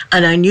worked,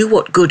 and I knew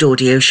what good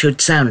audio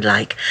should sound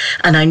like,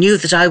 and I knew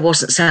that I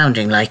wasn't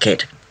sounding like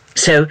it.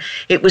 So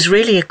it was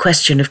really a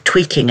question of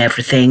tweaking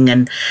everything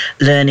and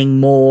learning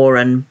more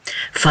and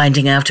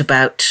finding out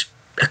about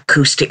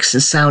acoustics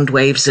and sound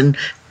waves and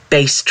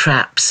bass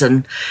traps,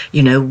 and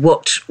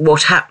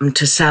what happened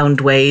to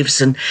sound waves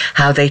and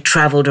how they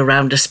travelled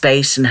around a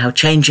space, and how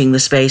changing the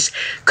space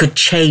could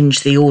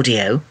change the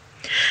audio.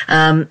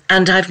 And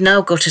I've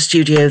now got a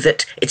studio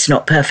that it's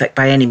not perfect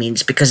by any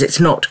means, because it's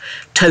not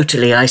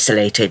totally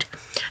isolated.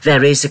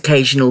 There is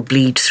occasional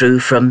bleed through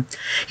from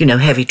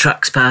heavy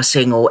trucks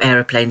passing or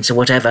aeroplanes or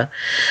whatever,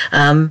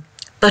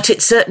 but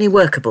it's certainly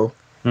workable.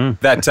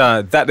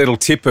 That little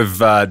tip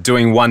of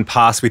doing one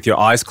pass with your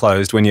eyes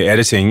closed when you're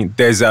editing,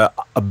 there's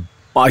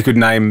I could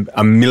name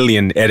a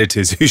million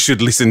editors who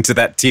should listen to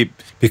that tip,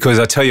 because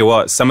I tell you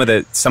what, some of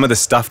the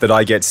stuff that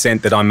I get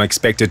sent that I'm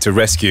expected to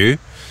rescue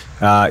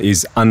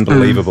is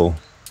unbelievable.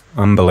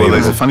 Unbelievable. Well,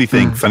 there's a funny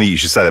thing. Funny you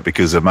should say that,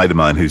 because a mate of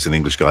mine who's an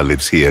English guy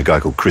lives here, a guy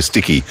called Chris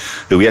Dickey,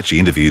 who we actually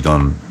interviewed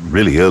on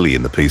really early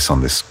in the piece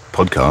on this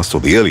podcast, or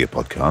the earlier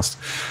podcast.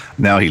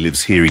 Now he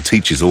lives here. He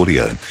teaches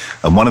audio.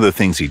 And one of the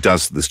things he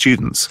does to the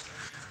students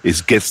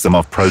is gets them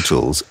off Pro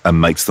Tools and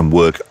makes them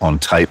work on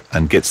tape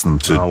and gets them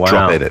to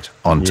drop edit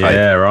on tape.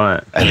 Yeah,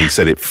 right. And he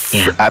said it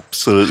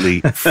absolutely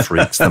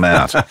freaks them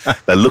out.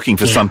 They're looking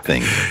for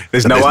something.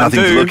 There's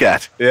nothing to look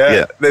at.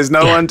 Yeah. There's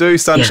no undo,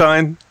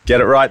 sunshine.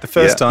 Get it right the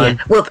first time.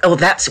 Yeah. Well,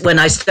 that's when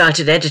I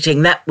started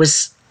editing. That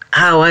was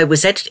how I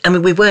was editing. I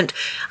mean, we weren't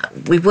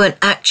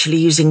actually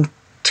using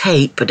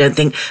tape, I don't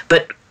think,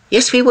 but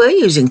yes, we were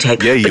using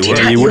tape. Yeah, you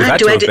would have had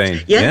to have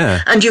been.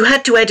 Yeah, and you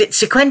had to edit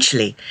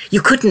sequentially.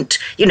 You couldn't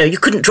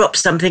drop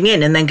something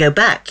in and then go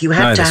back. You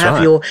had to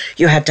have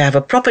you had to have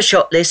a proper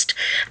shot list,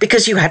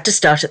 because you had to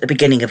start at the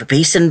beginning of a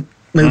piece and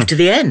move to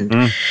the end.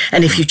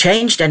 And if you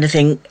changed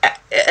anything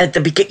at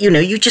the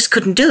beginning, you just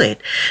couldn't do it.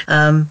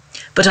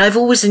 But I've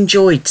always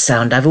enjoyed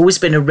sound. I've always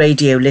been a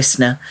radio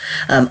listener.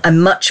 I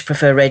much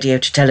prefer radio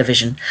to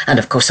television. And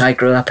of course, I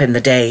grew up in the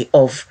day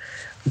of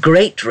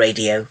great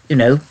radio,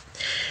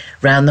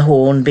 Round the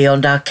Horn,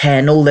 Beyond Our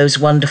Ken, all those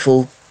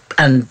wonderful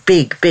and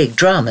big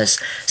dramas,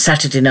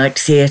 Saturday Night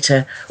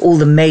Theatre, all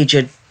the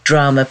major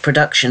drama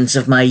productions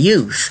of my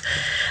youth,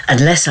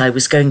 unless I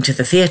was going to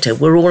the theatre,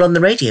 were all on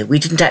the radio.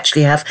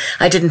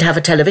 I didn't have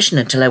a television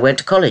until I went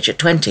to college at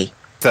 20. Is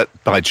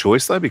that by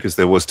choice, though, because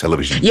there was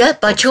television? Yeah,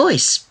 by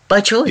choice,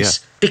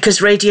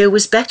 because radio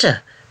was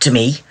better to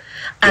me,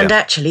 and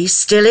actually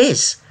still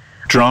is.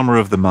 Drama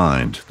of the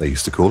mind, they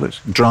used to call it.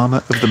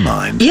 Drama of the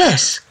mind.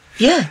 Yes,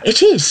 yeah,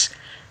 it is.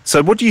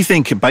 So what do you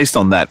think, based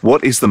on that,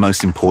 what is the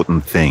most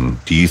important thing,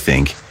 do you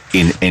think,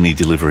 in any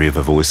delivery of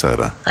a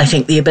voiceover? I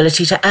think the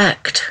ability to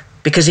act.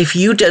 Because if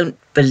you don't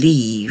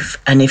believe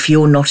and if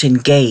you're not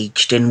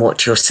engaged in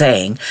what you're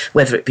saying,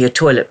 whether it be a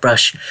toilet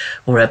brush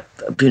or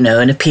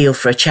an appeal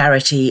for a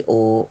charity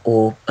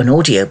or an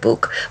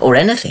audiobook or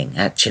anything,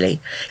 actually,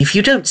 if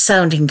you don't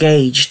sound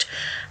engaged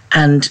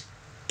and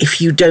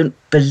if you don't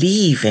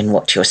believe in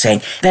what you're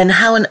saying, then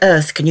how on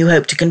earth can you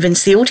hope to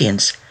convince the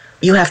audience?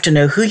 You have to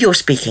know who you're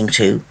speaking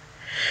to.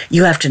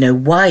 You have to know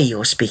why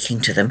you're speaking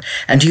to them.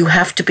 And you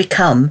have to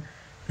become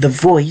the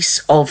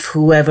voice of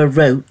whoever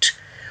wrote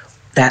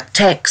that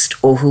text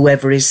or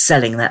whoever is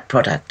selling that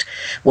product,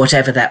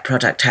 whatever that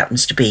product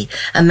happens to be.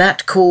 And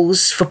that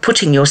calls for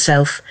putting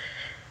yourself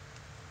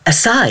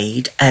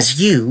aside as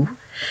you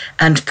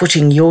and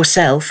putting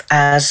yourself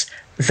as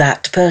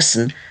that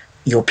person.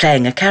 You're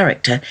playing a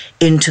character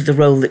into the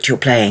role that you're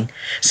playing.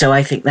 So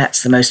I think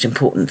that's the most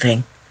important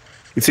thing.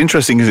 It's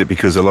interesting, isn't it?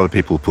 Because a lot of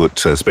people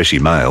put, especially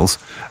males,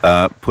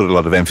 put a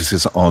lot of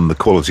emphasis on the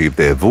quality of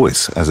their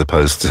voice as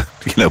opposed to,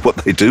 what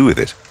they do with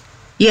it.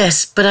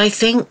 Yes, but I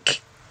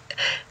think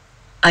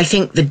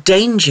the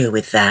danger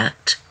with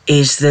that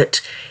is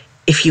that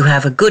if you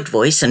have a good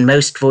voice, and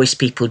most voice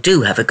people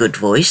do have a good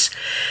voice,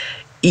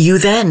 you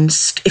then,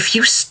 if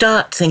you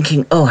start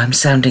thinking, oh, I'm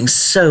sounding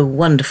so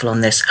wonderful on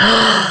this,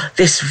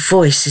 this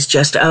voice is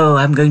just,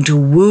 I'm going to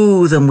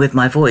woo them with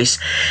my voice.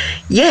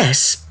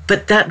 Yes,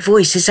 but that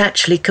voice is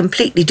actually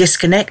completely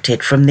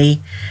disconnected from the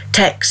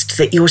text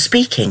that you're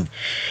speaking.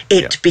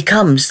 It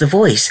becomes the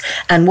voice.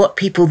 And what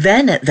people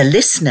then, the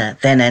listener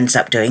then ends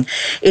up doing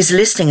is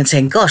listening and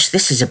saying, gosh,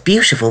 this is a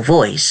beautiful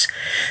voice.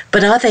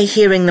 But are they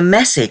hearing the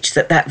message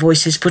that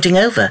voice is putting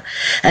over?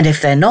 And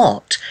if they're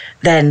not,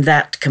 then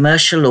that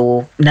commercial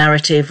or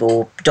narrative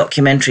or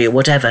documentary or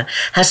whatever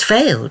has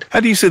failed.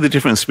 How do you see the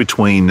difference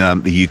between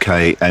the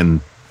UK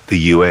and the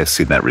US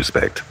in that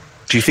respect?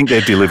 Do you think their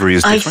delivery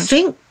is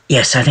different?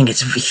 Yes, I think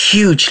it's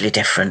hugely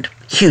different.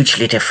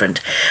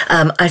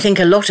 I think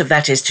a lot of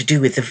that is to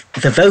do with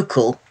the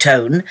vocal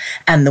tone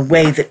and the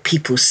way that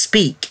people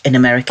speak in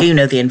America.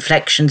 The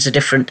inflections are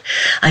different.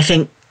 I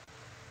think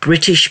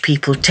British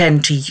people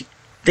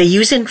they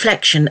use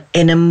inflection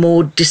in a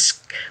more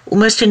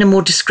almost in a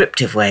more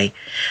descriptive way.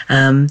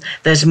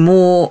 There's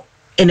more,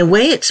 in a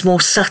way it's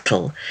more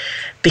subtle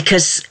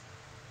because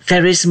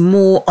there is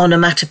more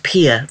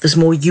onomatopoeia. There's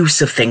more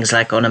use of things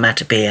like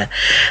onomatopoeia.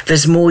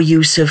 There's more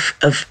use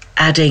of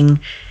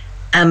adding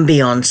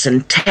ambience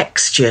and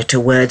texture to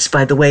words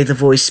by the way the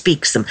voice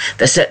speaks them.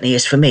 There certainly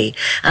is for me.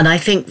 And I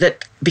think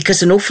that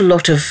because an awful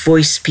lot of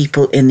voice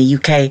people in the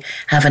UK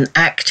have an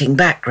acting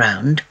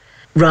background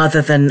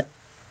rather than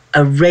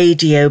a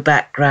radio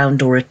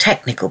background or a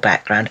technical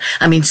background.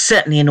 I mean,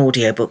 certainly in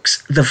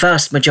audiobooks, the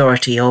vast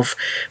majority of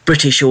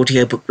British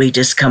audiobook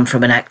readers come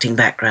from an acting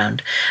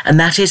background. And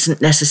that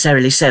isn't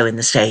necessarily so in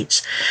the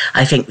States.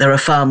 I think there are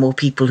far more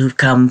people who've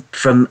come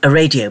from a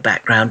radio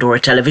background or a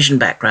television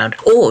background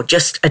or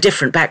just a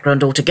different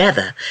background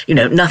altogether,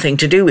 nothing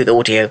to do with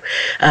audio,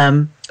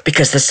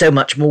 because there's so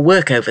much more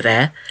work over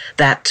there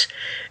that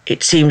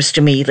it seems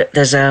to me that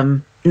there's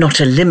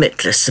not a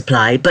limitless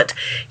supply, but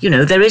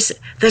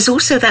there's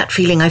also that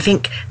feeling. I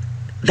think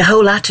the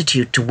whole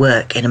attitude to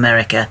work in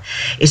America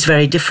is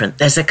very different.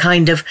 There's a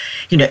kind of,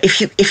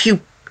 if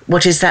you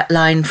what is that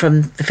line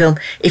from the film?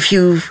 If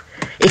you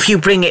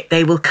bring it,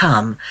 they will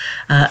come,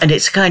 and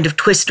it's a kind of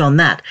twist on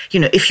that.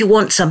 If you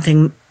want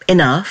something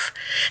enough,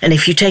 and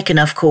if you take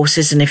enough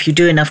courses, and if you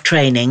do enough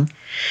training,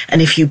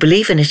 and if you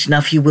believe in it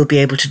enough, you will be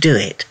able to do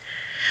it.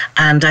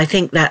 And I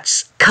think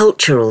that's a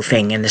cultural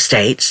thing in the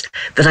States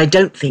that I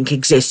don't think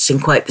exists in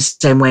quite the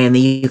same way in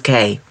the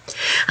UK.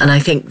 And I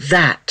think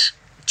that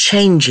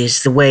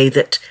changes the way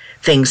that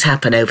things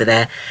happen over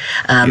there.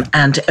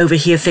 And over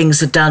here,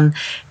 things are done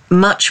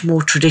much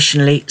more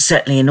traditionally,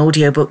 certainly in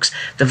audiobooks.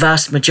 The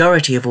vast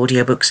majority of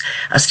audiobooks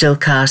are still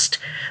cast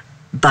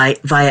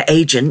via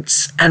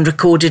agents and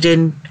recorded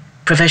in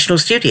professional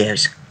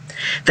studios.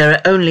 There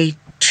are only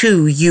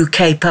 2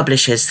 UK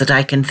publishers that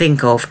I can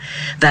think of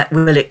that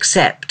will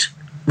accept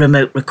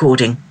remote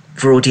recording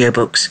for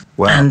audiobooks.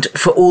 Wow. And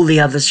for all the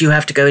others, you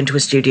have to go into a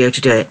studio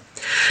to do it.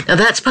 Now,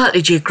 that's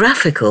partly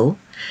geographical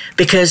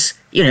because,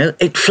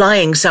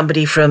 flying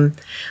somebody from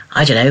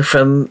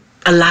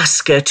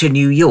Alaska to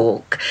New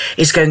York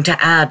is going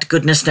to add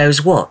goodness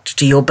knows what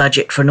to your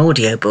budget for an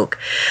audiobook.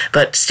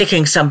 But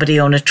sticking somebody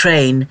on a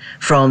train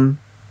from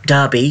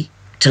Derby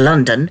to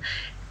London,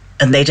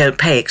 and they don't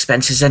pay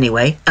expenses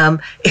anyway,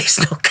 it's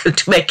not going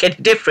to make any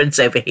difference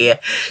over here.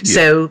 Yeah.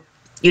 So,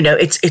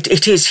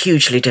 it is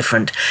hugely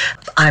different.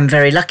 I'm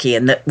very lucky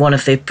in that one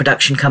of the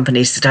production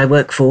companies that I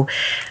work for,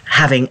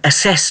 having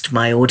assessed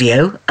my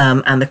audio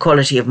and the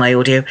quality of my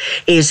audio,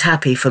 is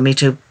happy for me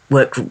to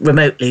work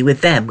remotely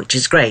with them, which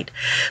is great.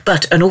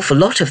 But an awful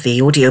lot of the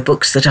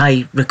audiobooks that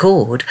I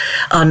record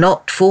are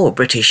not for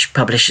British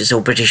publishers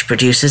or British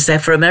producers, they're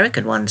for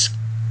American ones.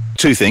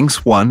 2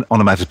 things. One,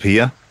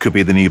 onomatopoeia could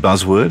be the new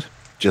buzzword.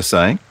 Just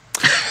saying.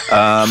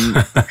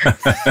 Good.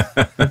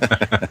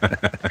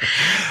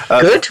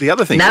 The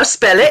other thing. Now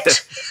spell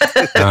it.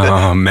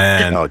 Oh,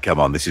 man. Oh, come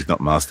on. This is not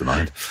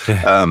Mastermind.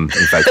 In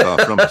fact, far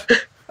from it.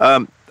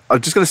 I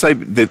was just going to say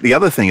the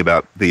other thing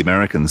about the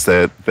Americans,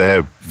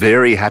 they're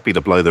very happy to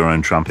blow their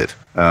own trumpet,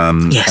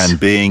 Yes. and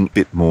being a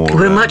bit more.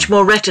 We're much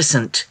more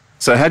reticent.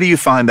 So how do you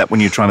find that when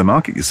you're trying to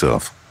market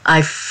yourself?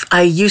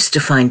 I used to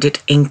find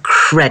it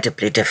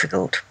incredibly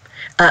difficult.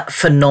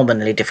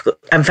 Phenomenally difficult.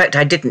 In fact,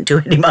 I didn't do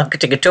any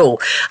marketing at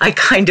all.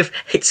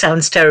 It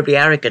sounds terribly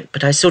arrogant,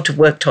 but I sort of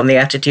worked on the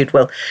attitude,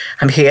 well,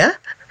 I'm here.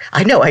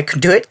 I know I can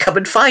do it. Come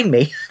and find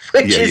me,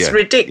 which is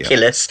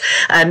ridiculous.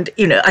 Yeah. And,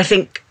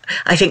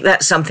 I think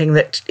that's something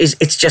that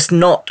it's just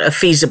not a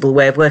feasible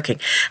way of working.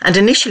 And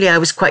initially I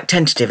was quite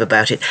tentative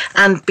about it.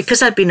 And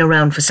because I'd been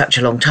around for such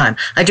a long time,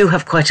 I do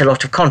have quite a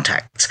lot of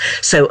contacts.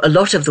 So a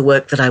lot of the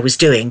work that I was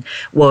doing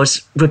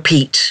was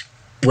repeat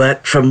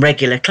work from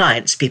regular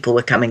clients. People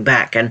were coming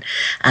back and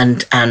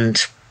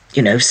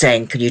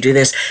saying, can you do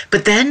this?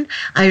 But then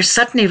I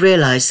suddenly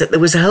realized that there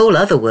was a whole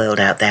other world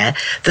out there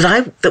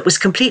that was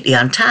completely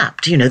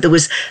untapped. There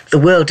was the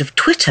world of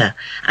Twitter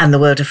and the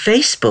world of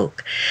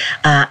Facebook.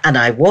 And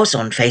I was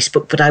on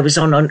Facebook, but I was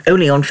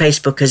only on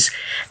Facebook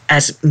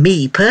as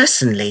me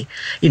personally,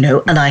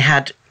 and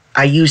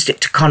I used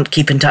it to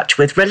keep in touch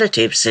with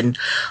relatives in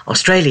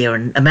Australia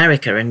and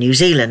America and New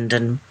Zealand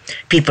and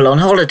people on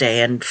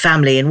holiday and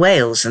family in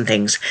Wales and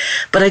things.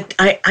 But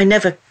I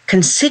never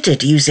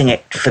considered using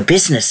it for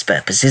business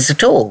purposes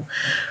at all.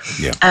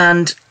 Yeah.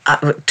 And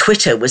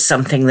Twitter was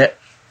something that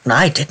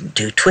I didn't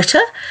do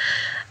Twitter.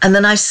 And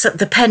then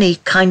the penny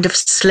kind of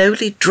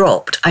slowly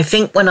dropped. I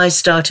think when I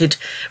started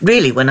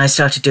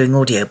doing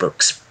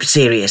audiobooks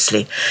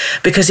seriously,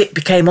 because it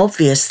became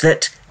obvious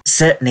that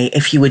certainly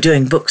if you were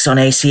doing books on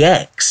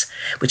ACX,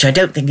 which I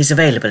don't think is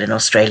available in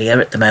Australia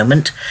at the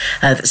moment,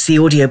 that's the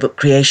Audiobook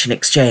Creation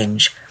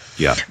Exchange,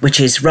 which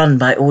is run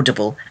by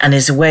Audible and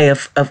is a way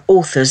of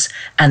authors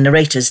and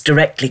narrators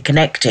directly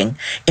connecting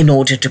in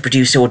order to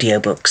produce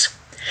audiobooks.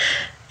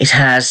 It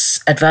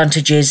has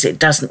advantages. It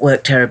doesn't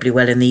work terribly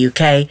well in the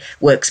UK,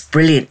 works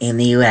brilliantly in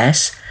the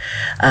US,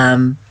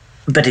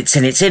 but it's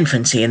in its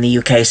infancy in the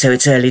UK, so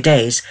it's early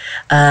days.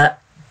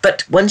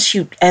 But once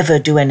you ever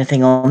do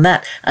anything on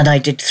that, and I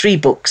did 3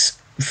 books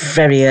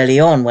very early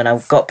on when I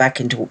got back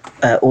into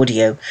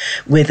audio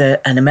with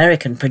an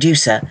American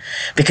producer,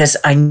 because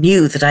I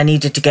knew that I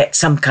needed to get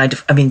some kind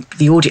of, I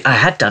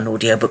had done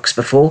audiobooks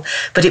before,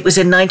 but it was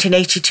in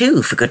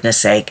 1982, for goodness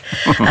sake.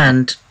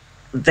 And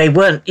they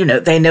weren't,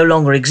 they no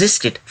longer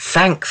existed,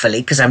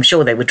 thankfully, because I'm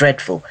sure they were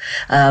dreadful.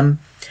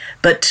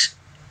 But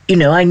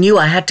I knew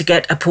I had to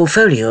get a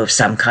portfolio of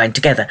some kind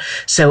together.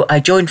 So I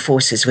joined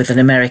forces with an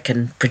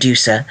American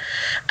producer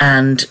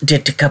and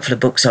did a couple of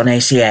books on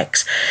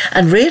ACX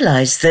and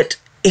realized that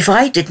if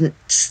I didn't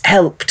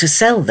help to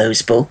sell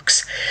those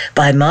books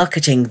by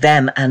marketing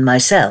them and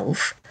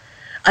myself,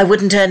 I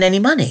wouldn't earn any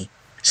money.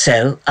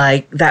 So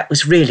that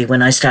was really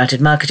when I started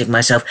marketing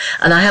myself.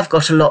 And I have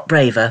got a lot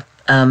braver.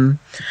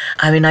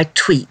 I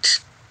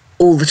tweet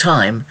all the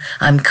time.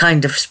 I'm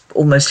kind of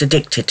almost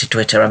addicted to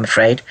Twitter, I'm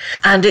afraid.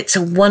 And it's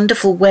a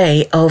wonderful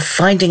way of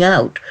finding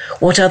out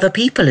what other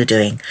people are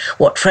doing,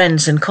 what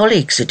friends and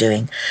colleagues are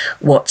doing,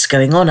 what's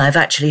going on. I've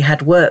actually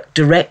had work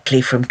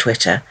directly from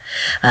Twitter.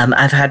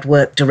 I've had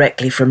work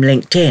directly from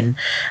LinkedIn.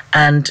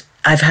 And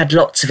I've had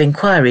lots of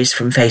inquiries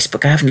from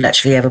Facebook. I haven't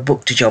actually ever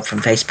booked a job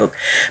from Facebook,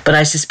 but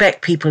I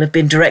suspect people have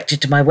been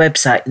directed to my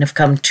website and have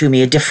come to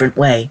me a different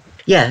way.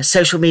 Yeah,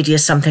 social media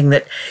is something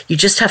that you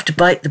just have to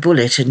bite the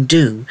bullet and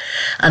do.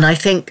 And I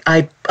think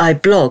I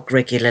blog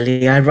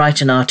regularly. I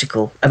write an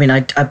article.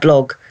 I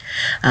blog.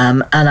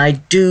 And I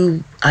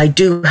do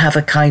have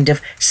a kind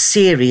of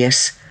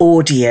serious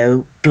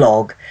audio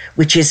blog,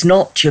 which is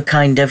not your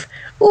kind of,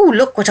 oh,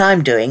 look what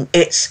I'm doing.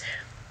 It's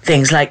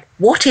things like,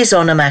 what is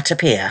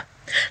onomatopoeia?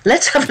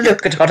 Let's have a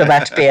look at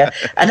onomatopoeia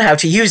and how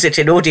to use it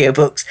in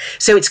audiobooks.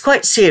 So it's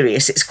quite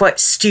serious. It's quite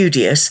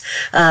studious.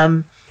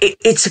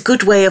 It's a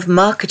good way of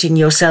marketing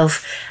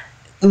yourself,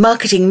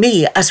 marketing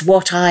me as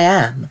what I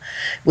am,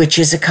 which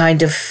is a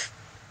kind of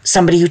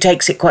somebody who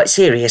takes it quite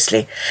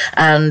seriously.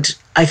 And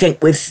I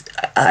think with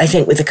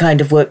the kind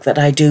of work that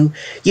I do,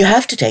 you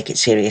have to take it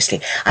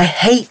seriously. I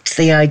hate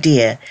the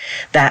idea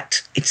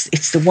that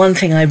it's the one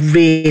thing I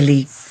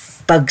really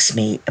bugs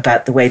me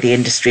about the way the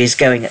industry is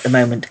going at the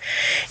moment,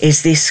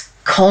 is this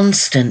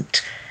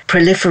constant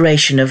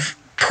proliferation of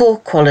poor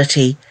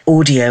quality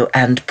audio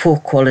and poor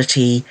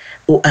quality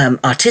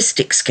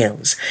artistic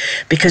skills,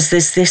 because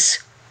there's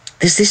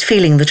this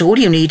feeling that all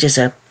you need is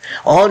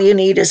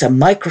a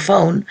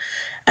microphone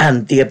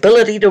and the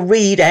ability to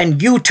read,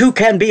 and you too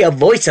can be a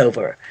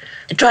voiceover.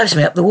 It drives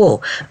me up the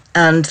wall.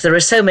 And there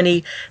are so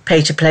many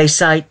pay-to-play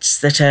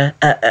sites that are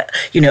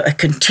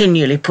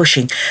continually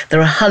pushing. There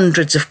are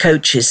hundreds of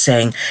coaches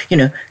saying,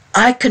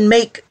 I can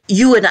make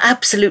you an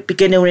absolute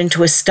beginner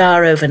into a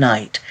star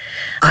overnight.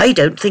 I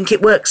don't think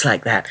it works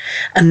like that.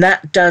 And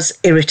that does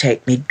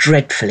irritate me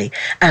dreadfully.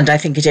 And I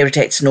think it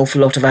irritates an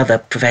awful lot of other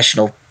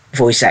professional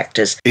voice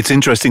actors. It's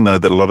interesting, though,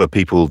 that a lot of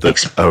people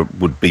that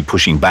would be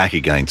pushing back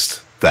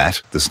against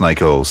that, the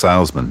snake oil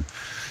salesman,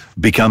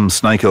 become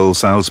snake oil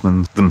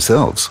salesmen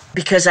themselves.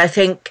 Because I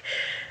think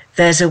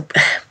there's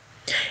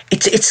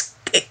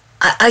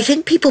I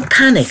think people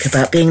panic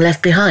about being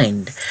left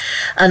behind.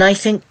 And I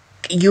think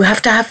you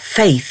have to have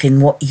faith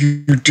in what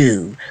you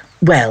do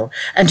well,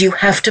 and you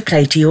have to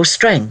play to your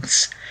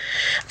strengths.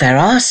 There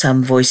are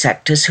some voice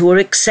actors who are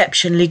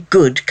exceptionally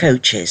good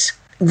coaches,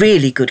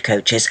 really good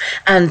coaches,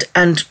 and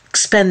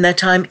spend their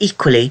time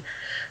equally,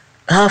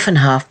 half and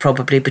half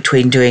probably,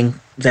 between doing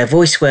their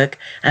voice work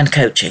and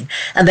coaching.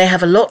 And they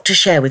have a lot to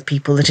share with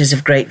people that is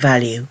of great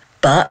value.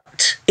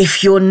 But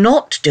if you're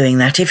not doing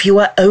that, if you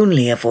are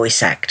only a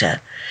voice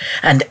actor,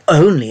 and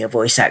only a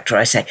voice actor,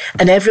 I say,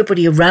 and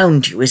everybody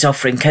around you is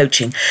offering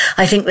coaching,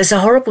 I think there's a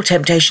horrible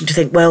temptation to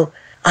think, well,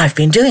 I've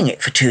been doing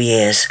it for 2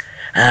 years.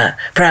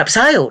 Perhaps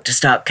I ought to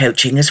start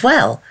coaching as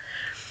well.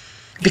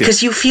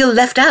 Because you feel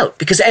left out,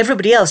 because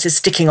everybody else is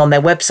sticking on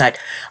their website,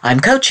 I'm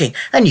coaching,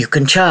 and you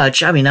can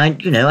charge. I mean,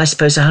 I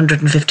suppose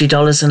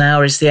 $150 an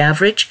hour is the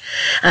average.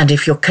 And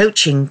if you're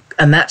coaching,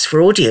 and that's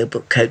for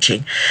audiobook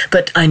coaching,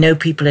 but I know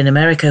people in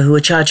America who are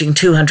charging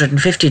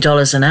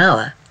 $250 an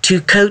hour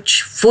to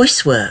coach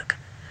voice work.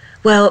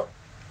 Well,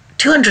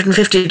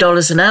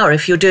 $250 an hour,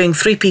 if you're doing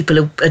 3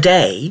 people a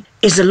day,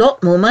 is a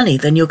lot more money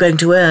than you're going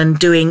to earn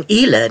doing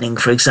e-learning,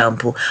 for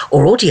example,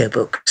 or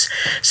audiobooks.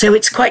 So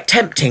it's quite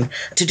tempting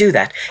to do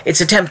that.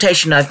 It's a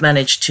temptation I've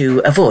managed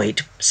to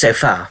avoid so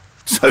far.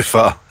 So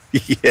far,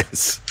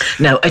 yes.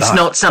 No, it's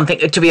not something,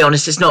 to be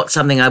honest, it's not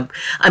something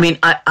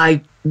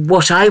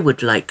what I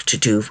would like to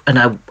do,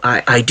 and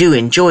I do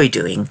enjoy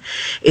doing,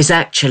 is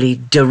actually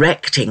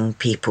directing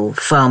people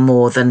far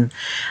more than...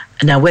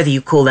 Now, whether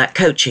you call that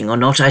coaching or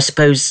not, I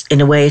suppose in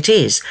a way it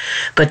is.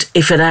 But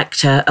if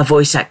a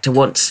voice actor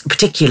wants,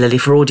 particularly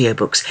for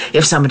audiobooks,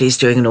 if somebody's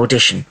doing an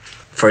audition,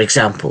 for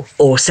example,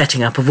 or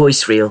setting up a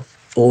voice reel,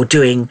 or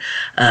building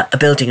a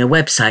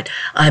website,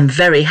 I'm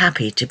very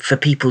happy for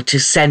people to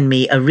send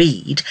me a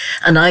read,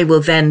 and I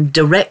will then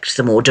direct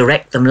them or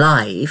direct them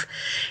live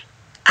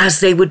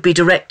as they would be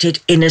directed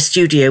in a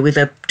studio with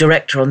a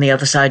director on the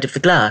other side of the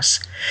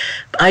glass.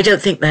 I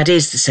don't think that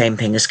is the same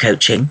thing as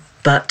coaching,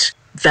 but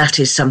that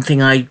is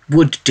something I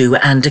would do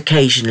and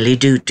occasionally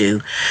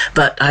do.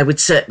 But I would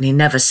certainly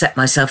never set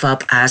myself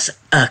up as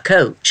a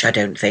coach, I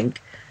don't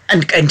think,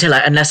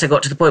 unless I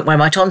got to the point where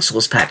my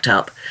tonsils packed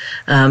up,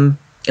 in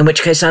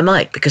which case I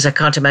might, because I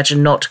can't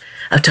imagine not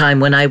a time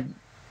when I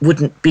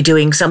wouldn't be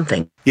doing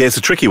something. Yeah, it's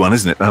a tricky one,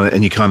 isn't it?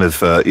 And you kind of,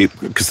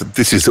 because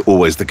this is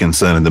always the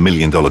concern, and the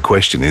million-dollar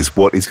question is,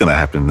 what is going to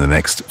happen in the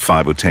next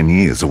 5 or 10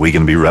 years? Are we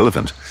going to be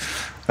relevant?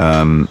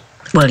 Well,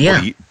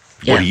 yeah.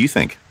 What do you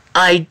think?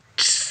 I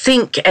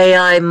think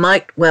AI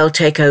might well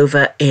take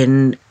over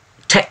in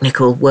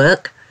technical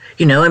work.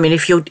 You know, I mean,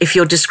 if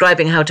you're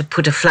describing how to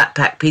put a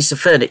flat-pack piece of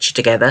furniture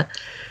together,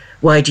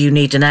 why do you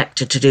need an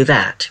actor to do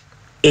that?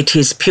 It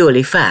is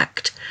purely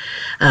fact,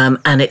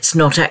 and it's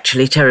not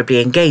actually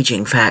terribly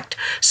engaging fact.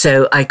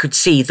 So I could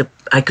see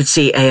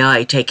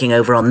AI taking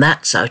over on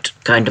that side,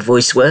 kind of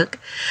voice work.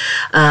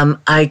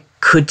 I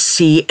could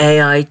see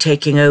AI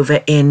taking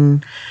over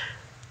in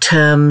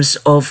terms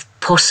of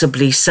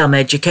possibly some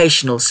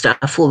educational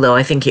stuff, although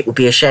I think it would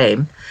be a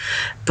shame.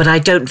 But I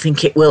don't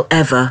think it will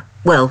ever...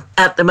 Well,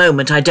 at the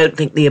moment, I don't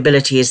think the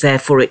ability is there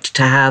for it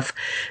to have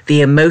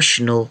the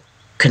emotional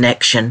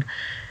connection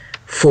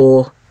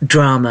for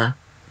drama,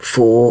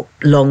 for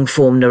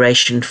long-form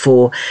narration,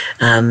 for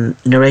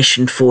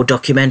narration for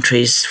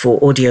documentaries, for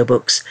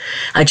audiobooks.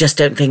 I just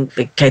don't think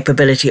the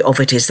capability of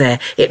it is there.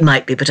 It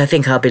might be, but I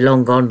think I'll be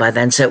long gone by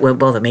then, so it won't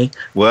bother me.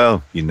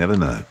 Well, you never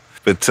know.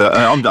 But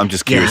I'm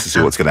just curious to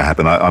see what's going to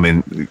happen. I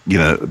mean, you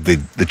know,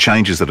 the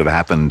changes that have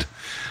happened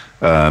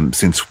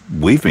since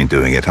we've been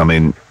doing it, I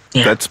mean,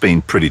 that's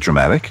been pretty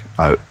dramatic,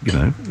 over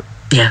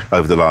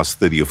the last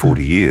 30 or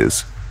 40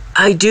 years.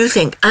 I do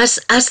think as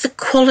the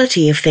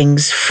quality of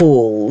things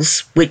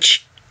falls,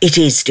 which it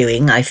is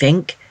doing, I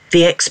think,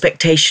 the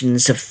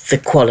expectations of the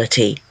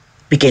quality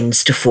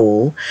begins to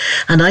fall.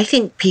 And I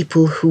think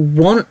people who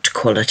want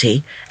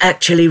quality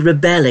actually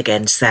rebel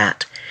against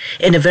that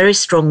in a very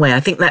strong way. I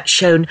think that's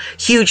shown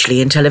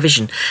hugely in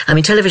television. I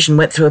mean, television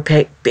went through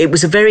it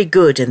was a very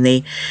good in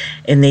the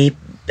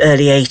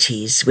early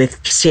 80s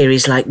with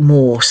series like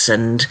Morse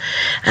and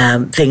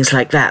things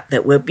like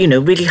that were,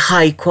 really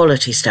high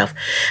quality stuff.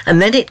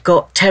 And then it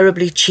got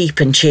terribly cheap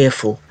and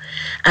cheerful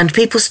and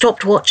people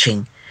stopped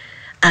watching.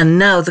 And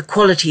now the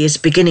quality is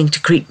beginning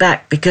to creep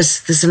back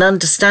because there's an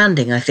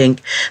understanding, I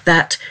think,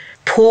 that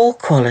poor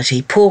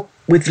quality,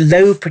 with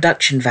low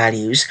production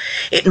values,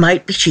 it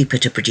might be cheaper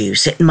to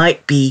produce, it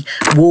might be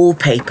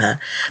wallpaper,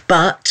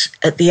 but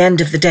at the end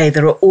of the day,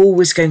 there are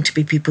always going to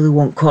be people who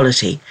want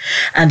quality.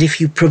 And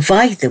if you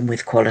provide them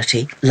with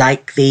quality,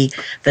 like the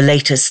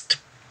latest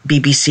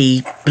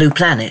BBC Blue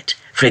Planet,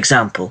 for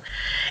example,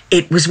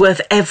 it was worth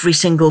every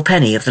single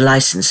penny of the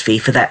license fee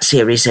for that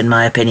series, in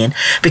my opinion,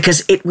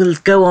 because it will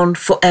go on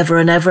forever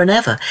and ever and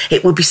ever.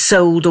 It will be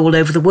sold all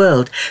over the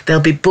world.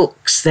 There'll be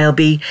books, there'll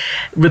be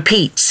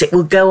repeats. It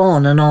will go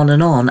on and on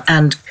and on,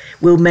 and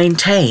will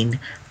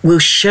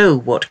show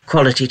what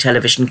quality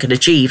television can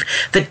achieve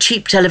that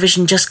cheap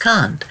television just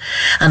can't.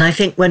 And I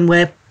think when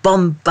we're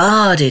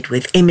bombarded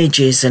with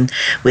images and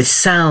with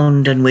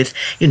sound and with,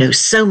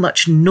 so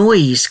much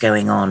noise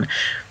going on,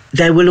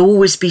 there will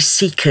always be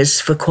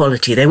seekers for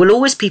quality. There will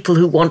always be people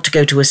who want to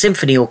go to a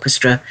symphony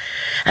orchestra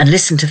and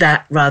listen to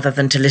that rather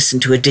than to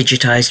listen to a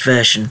digitized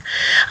version.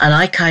 And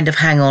I kind of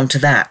hang on to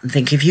that and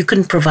think if you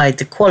can provide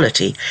the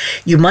quality,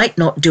 you might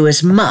not do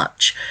as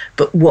much,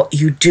 but what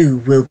you do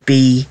will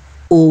be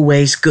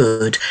always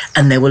good,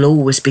 and there will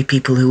always be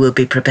people who will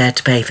be prepared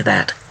to pay for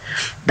that.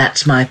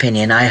 That's my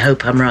opinion. I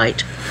hope I'm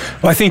right.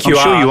 Well, I think I'm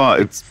sure you are.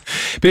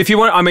 But if you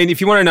want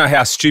to know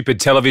how stupid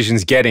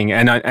television's getting,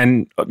 and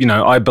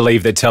I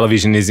believe that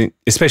television is,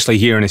 especially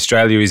here in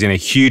Australia, is in a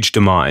huge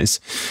demise.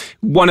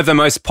 One of the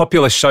most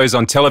popular shows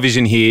on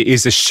television here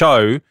is a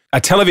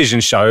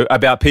television show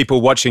about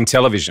people watching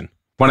television.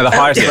 One of the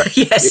highest.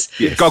 Yes.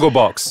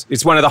 Gogglebox.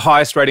 It's one of the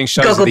highest rating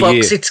shows of the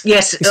year.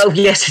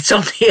 It's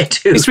on here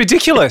too. It's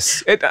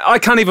ridiculous. I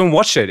can't even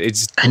watch it.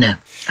 I know.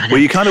 Well,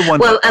 you kind of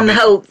wonder. Well, and the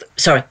whole.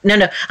 Sorry,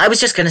 no. I was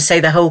just going to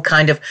say the whole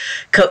kind of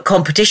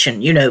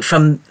competition.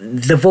 From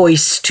The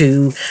Voice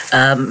to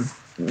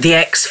The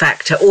X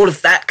Factor, all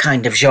of that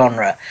kind of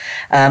genre,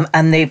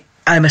 and the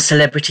I'm a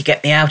Celebrity,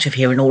 Get Me Out of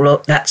Here, and all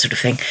of that sort of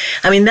thing.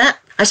 I mean,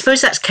 I suppose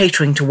that's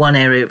catering to one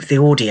area of the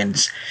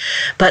audience,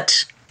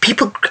 but.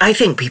 I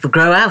think people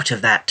grow out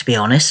of that, to be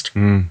honest.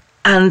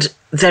 And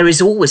there is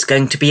always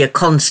going to be a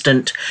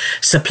constant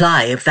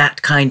supply of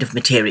that kind of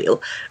material.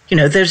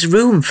 There's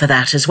room for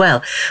that as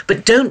well.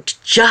 But don't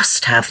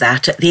just have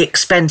that at the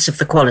expense of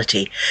the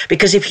quality.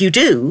 Because if you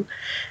do,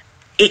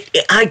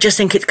 I just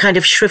think it kind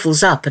of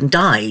shrivels up and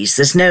dies.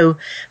 There's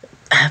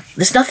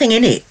nothing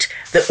in it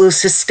that will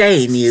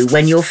sustain you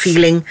when you're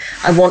feeling,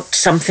 I want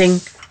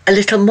something a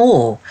little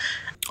more.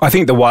 I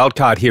think the wild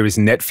card here is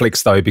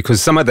Netflix, though,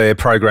 because some of their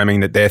programming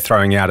that they're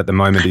throwing out at the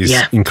moment is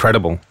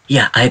incredible.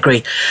 Yeah, I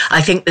agree.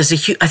 I think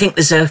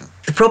the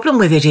problem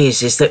with it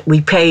is that we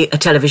pay a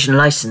television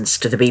license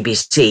to the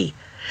BBC,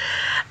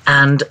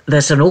 and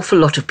there's an awful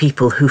lot of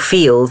people who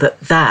feel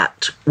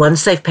that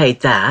once they've paid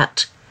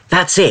that,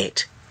 that's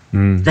it.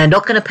 They're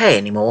not going to pay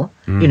anymore,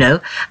 and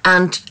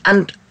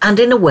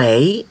in a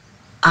way,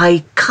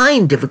 I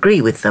kind of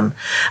agree with them.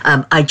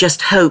 I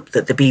just hope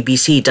that the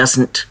BBC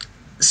doesn't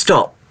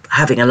stop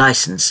having a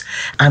license.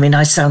 I mean,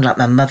 I sound like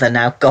my mother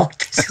now. God,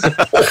 this is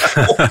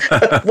awful.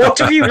 What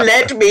have you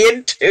led me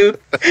into?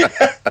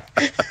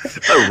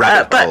 A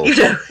rabbit hole.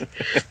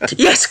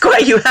 Yes,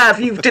 quite you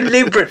have. You've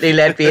deliberately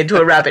led me into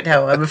a rabbit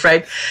hole, I'm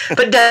afraid.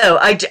 But no,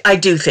 I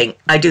do think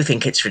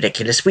it's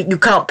ridiculous. You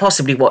can't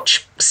possibly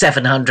watch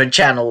 700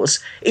 channels.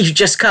 You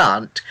just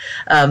can't.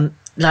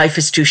 Life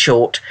is too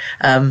short,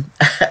 and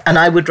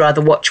I would rather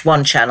watch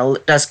one channel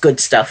that does good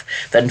stuff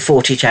than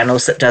 40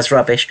 channels that does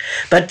rubbish.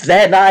 But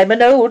then I'm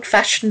an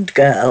old-fashioned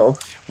girl.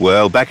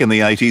 Well, back in the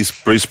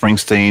 80s, Bruce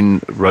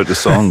Springsteen wrote a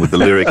song with the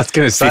lyric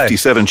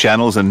 57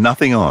 channels and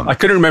nothing on. I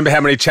couldn't remember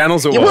how many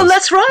channels it was. Well,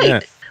 that's right.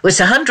 Yeah. Well, it's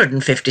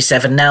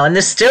 157 now, and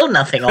there's still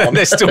nothing on.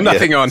 There's still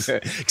nothing on,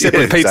 except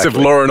repeats of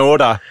Law and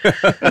Order.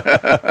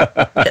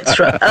 That's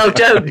right. Oh,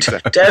 don't.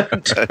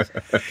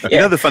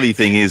 Yeah. The funny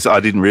thing is,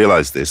 I didn't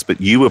realise this, but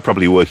you were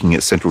probably working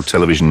at Central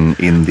Television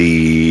in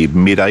the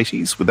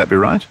mid-80s. Would that be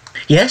right?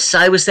 Yes,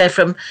 I was there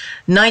from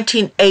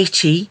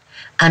 1980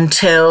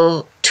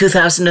 until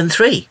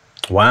 2003.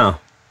 Wow.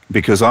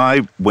 Because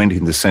I went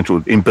into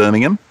Central in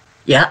Birmingham.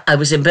 Yeah, I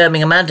was in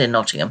Birmingham and in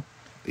Nottingham.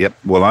 Yep.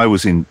 Well, I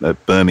was in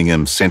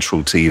Birmingham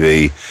Central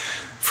TV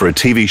for a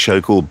TV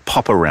show called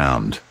Pop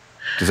Around.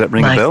 Does that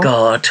ring a bell? My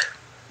God.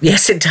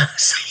 Yes, it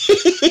does.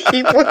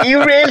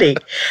 You really?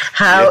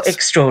 How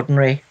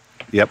extraordinary.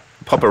 Yep.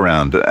 Pop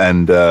Around.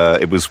 And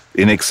it was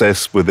In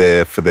Excess were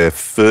there for their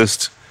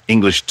first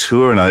English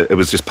tour, and it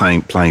was just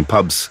playing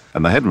pubs,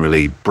 and they hadn't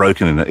really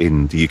broken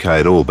in the UK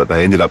at all, but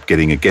they ended up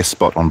getting a guest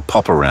spot on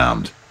Pop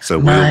Around. So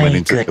we went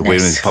into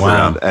Pop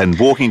Around, and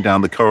walking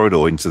down the corridor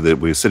we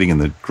were sitting in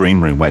the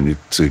green room waiting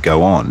to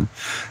go on.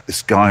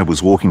 This guy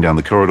was walking down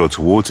the corridor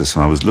towards us,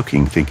 and I was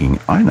looking, thinking,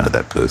 I know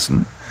that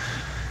person.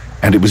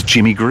 And it was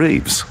Jimmy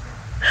Greaves.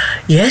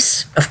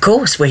 Yes, of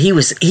course. Well, he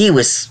was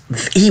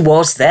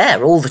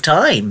there all the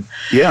time.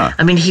 Yeah.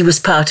 I mean, he was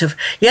part of,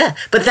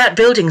 but that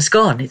building's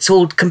gone. It's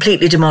all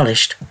completely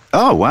demolished.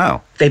 Oh,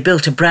 wow. They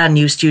built a brand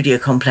new studio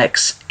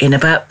complex in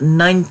about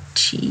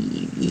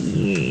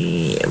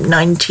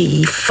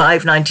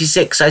 95,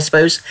 96, I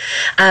suppose.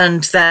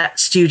 And that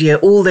studio,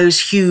 all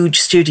those huge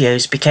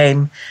studios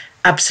became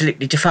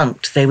absolutely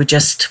defunct. They were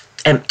just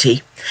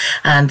empty.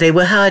 And they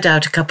were hired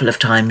out a couple of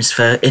times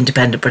for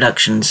independent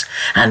productions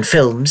and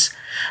films.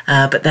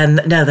 But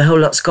then, no, the whole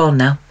lot's gone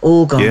now.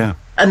 All gone. Yeah.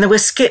 And there were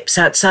skips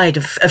outside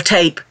of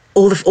tape.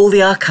 all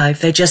the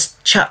archive, they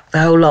just chucked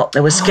the whole lot.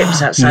 There were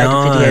skips outside of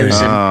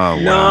videos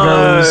and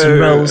rolls and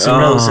rolls and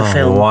rolls of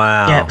film.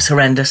 Wow. Yeah, it was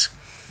horrendous.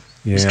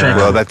 Yeah. It was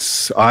dreadful. Well,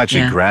 I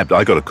actually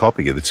I got a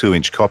copy of the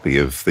 2-inch copy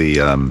of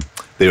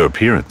their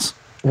appearance.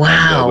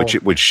 Wow. And,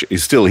 which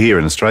is still here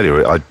in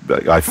Australia.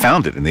 I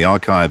found it in the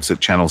archives at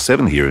Channel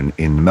 7 here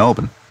in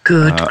Melbourne.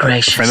 Good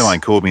gracious. A friend of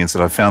mine called me and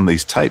said, I found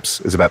these tapes.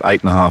 There's about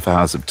 8.5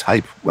 hours of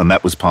tape, and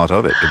that was part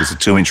of it. It was a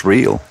 2-inch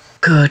reel.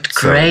 Good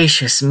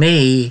gracious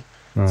me.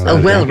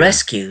 Well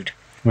rescued.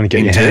 Want to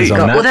get your hands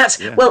on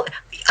that? Well,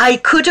 I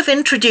could have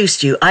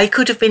introduced you. I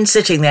could have been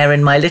sitting there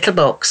in my little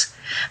box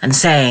and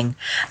saying,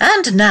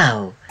 and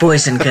now,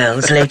 boys and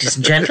girls, ladies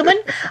and gentlemen,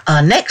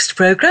 our next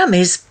programme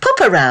is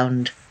Pop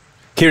Around.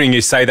 Hearing you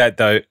say that,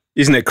 though,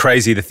 isn't it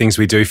crazy the things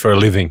we do for a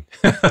living?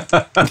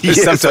 Yes,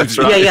 Sometimes, that's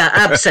right. Yeah,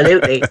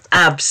 absolutely.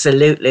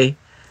 Absolutely.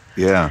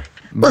 Yeah.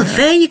 Well,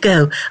 there you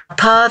go. A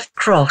path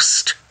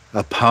crossed.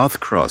 A path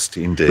crossed,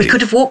 indeed. We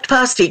could have walked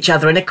past each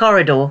other in a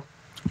corridor.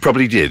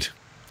 Probably did,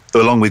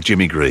 along with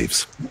Jimmy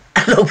Greaves.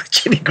 Along with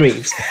Jimmy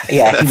Greaves.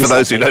 Yeah. For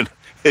those who don't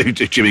know who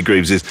Jimmy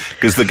Greaves is,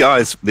 because the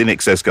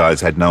INXS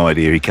guys had no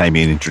idea. He came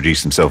in,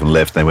 introduced himself and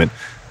left. They went,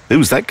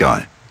 who's that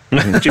guy?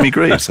 Jimmy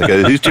Greaves. They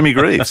go, who's Jimmy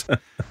Greaves?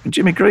 And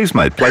Jimmy Greaves,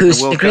 mate, played Who's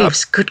the World Jimmy Cup.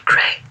 Greaves? Good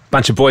grey.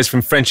 bunch of boys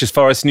from French's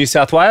Forest, New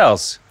South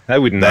Wales. They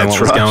wouldn't know what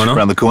was going on.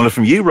 Around the corner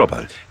from you,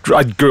 Robbo.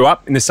 I grew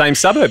up in the same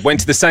suburb, went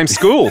to the same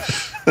school.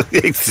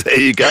 There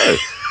you go.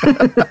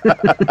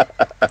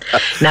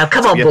 Now,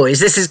 come on, boys.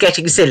 This is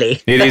getting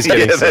silly. It is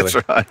getting silly.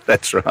 That's right.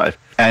 That's right.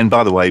 And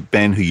by the way,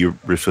 Ben, who you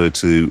referred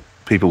to,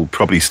 people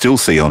probably still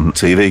see on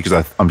TV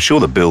because I'm sure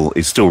the bill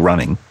is still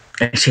running.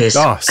 It is.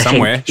 Oh,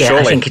 somewhere, surely.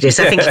 surely. I think it is.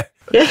 I think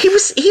he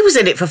was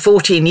in it for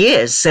 14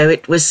 years, so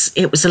it was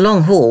a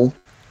long haul.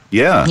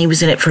 Yeah. He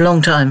was in it for a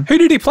long time. Who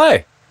did he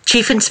play?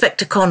 Chief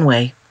Inspector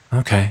Conway.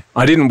 Okay.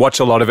 I didn't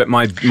watch a lot of it.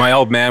 My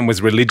old man was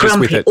religious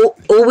Grumpy, with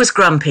it. Always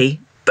grumpy.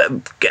 But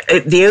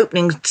the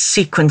opening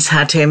sequence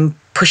had him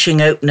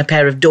pushing open a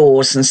pair of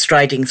doors and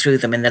striding through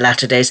them in the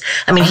latter days.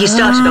 I mean, he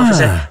started off as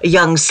a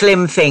young,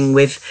 slim thing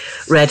with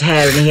red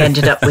hair, and he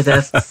ended up with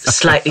a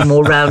slightly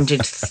more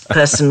rounded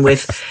person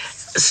with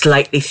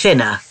slightly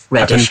thinner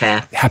reddish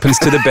hair. Happens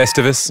to the best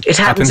of us. It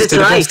happens. It's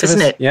life,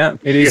 isn't it? Yeah,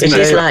 it is. It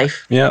is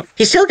life. Yeah.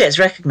 He still gets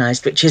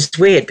recognised, which is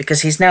weird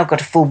because he's now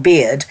got a full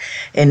beard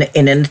in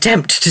an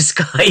attempt to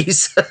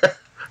disguise.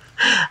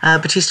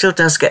 But he still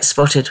does get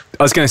spotted.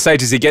 I was going to say,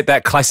 does he get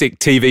that classic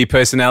TV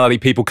personality,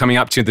 people coming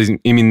up to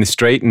him in the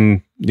street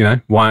and,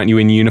 why aren't you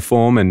in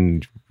uniform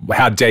and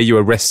how dare you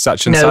arrest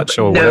such and such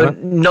or whatever?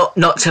 No,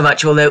 not so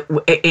much, although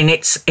in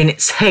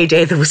its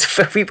heyday,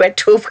 we went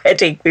to a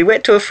wedding. We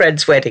went to a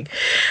friend's wedding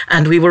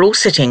and we were all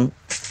sitting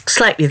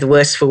slightly the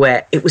worse for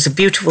wear. It was a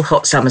beautiful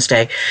hot summer's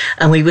day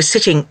and we were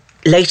sitting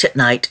late at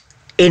night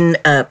in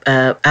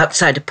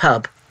outside a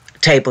pub,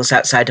 tables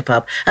outside a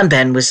pub, and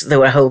there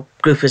were a whole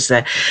group was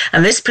there,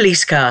 and this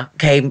police car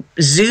came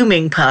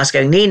zooming past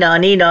going Nina,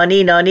 Nina,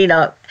 Nina,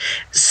 Nina,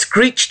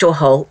 screeched to a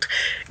halt,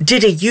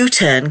 did a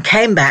U-turn,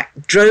 came back,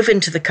 drove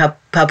into the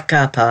pub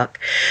car park.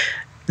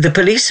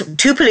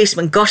 Two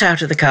policemen got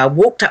out of the car,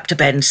 walked up to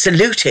Ben,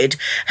 saluted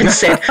and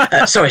said,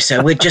 sorry,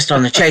 sir, we're just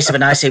on the chase of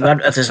an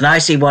IC1. There's an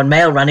IC1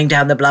 male running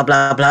down the blah,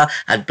 blah, blah,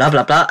 and blah,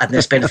 blah, blah, and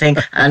there's been a thing.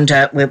 And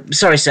we're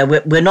sorry, sir,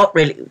 we're not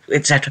really,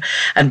 etc.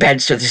 And Ben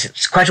said,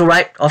 it's quite all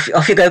right. Off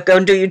you go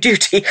and do your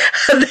duty.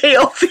 And they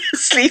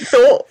obviously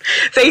thought,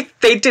 they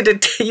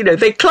didn't,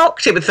 they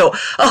clocked him and thought,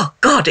 oh,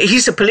 God,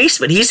 he's a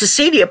policeman. He's a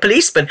senior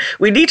policeman.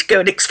 We need to go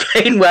and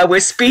explain why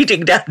we're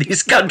speeding down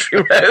these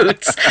country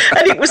roads.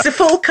 And it was the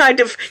full kind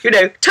of,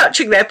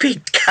 touching their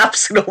peaked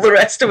caps and all the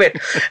rest of it.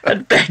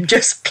 And Ben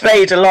just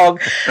played along.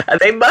 And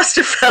they must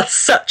have felt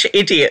such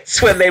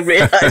idiots when they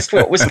realised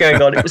what was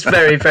going on. It was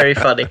very, very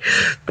funny.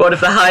 One of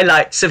the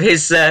highlights of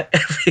his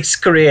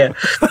career.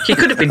 He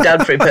could have been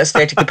done for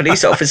impersonating a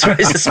police officer,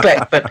 I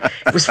suspect, but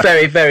it was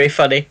very, very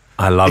funny.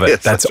 I love it.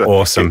 Yes, that's right.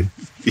 Awesome.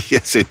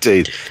 Yes,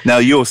 indeed. Now,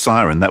 your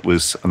siren, that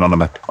was an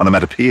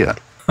onomatopoeia.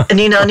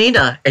 Nina,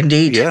 Nina,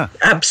 indeed. Yeah.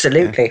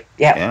 Absolutely.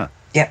 Yeah.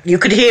 Yeah, you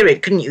could hear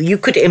it, couldn't you? You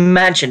could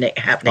imagine it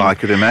happening. I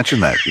could imagine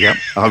that, yep.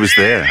 I was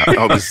there.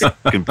 I was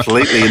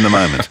completely in the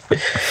moment.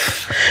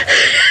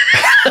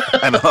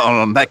 And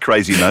on that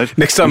crazy note...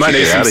 Next time I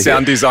need some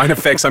sound design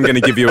effects, I'm going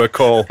to give you a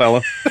call,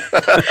 Helen.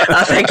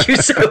 Thank you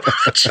so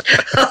much.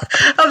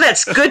 Oh,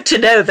 that's good to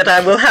know that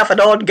I will have an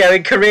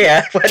ongoing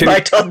career when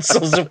my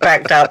tonsils have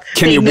packed up.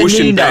 Can you whoosh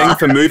and bang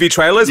for movie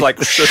trailers? Like,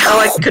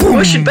 I can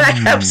whoosh and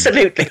bang,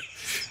 absolutely.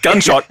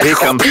 Gunshot. Here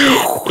comes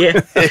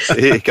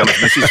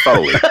Mrs.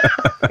 Foley.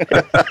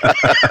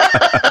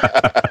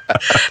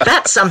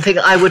 That's something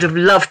I would have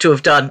loved to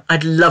have done.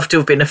 I'd love to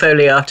have been a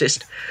Foley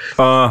artist.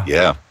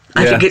 Yeah.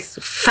 I think it's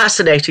a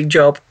fascinating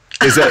job.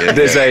 There's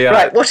a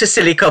right, what a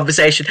silly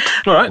conversation.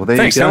 All right, well,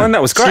 thanks, Helen.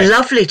 That was great. It's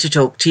lovely to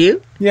talk to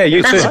you. Yeah,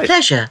 you too. That's a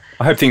pleasure.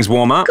 I hope things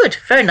warm up. Good,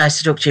 very nice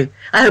to talk to you.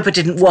 I hope I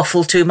didn't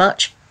waffle too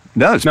much.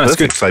 No, it's perfect.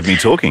 Good. Save me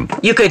talking.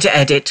 You're going to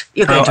edit.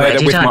 You're going to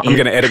edit, aren't you? I'm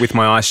going to edit with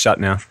my eyes shut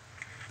now.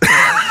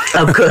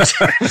 Oh, good.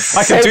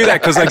 I can do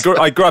that because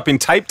I grew up in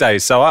tape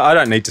days, so I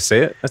don't need to see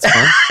it. That's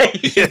fine.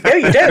 No,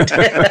 you don't.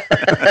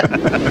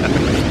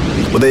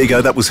 Well, there you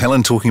go. That was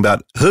Helen talking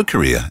about her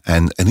career,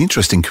 and an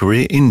interesting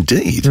career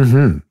indeed.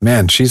 Mm-hmm.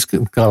 Man, she's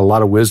got a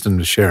lot of wisdom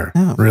to share.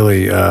 Yeah.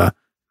 Really, I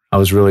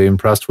was really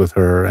impressed with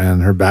her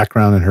and her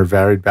background and her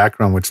varied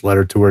background, which led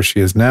her to where she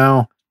is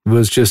now. It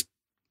was just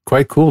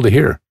quite cool to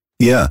hear.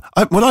 Yeah.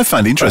 What I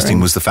found interesting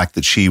was the fact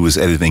that she was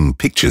editing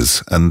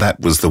pictures, and that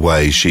was the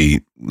way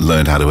she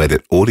learned how to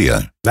edit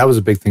audio. That was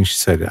a big thing she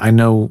said. I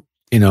know,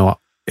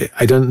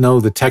 I don't know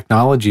the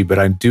technology, but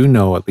I do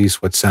know at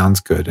least what sounds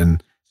good.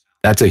 And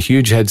that's a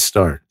huge head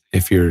start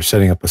if you're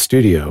setting up a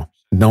studio,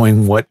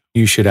 knowing what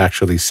you should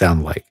actually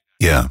sound like.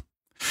 Yeah.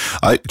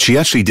 She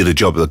actually did a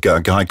job. A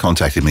guy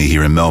contacted me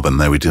here in Melbourne.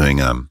 They were doing,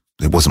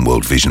 it wasn't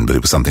World Vision, but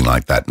it was something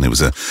like that. And it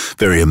was a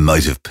very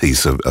emotive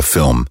piece of a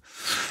film.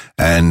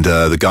 And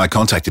the guy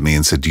contacted me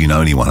and said, do you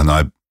know anyone? And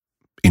I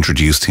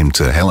introduced him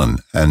to Helen.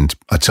 And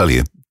I tell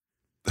you,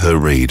 her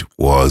read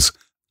was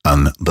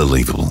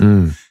unbelievable.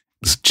 It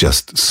was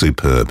just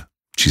superb.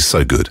 She's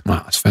so good.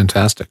 Wow, it's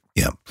fantastic.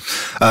 Yeah.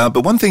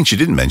 But one thing she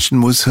didn't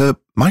mention was her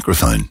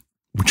microphone,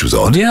 which was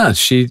odd. Yeah,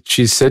 she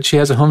said she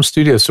has a home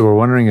studio, so we're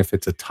wondering if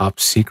it's a top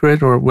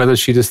secret or whether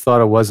she just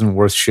thought it wasn't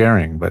worth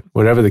sharing. But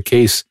whatever the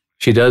case,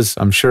 she does,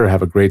 I'm sure,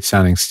 have a great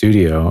sounding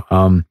studio.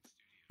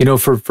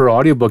 For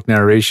audiobook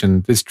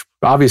narration, it's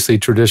obviously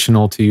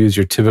traditional to use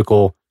your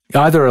typical,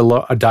 either a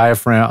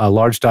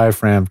large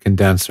diaphragm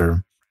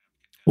condenser,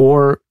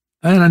 and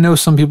I know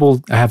some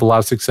people have a lot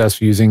of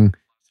success using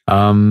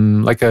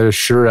like a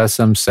Shure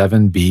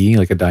SM7B,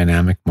 like a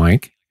dynamic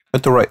mic.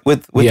 With the right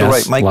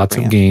mic. Lots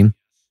of gain.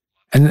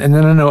 And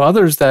then I know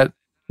others that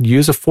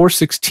use a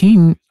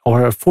 416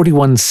 or a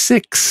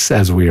 41.6,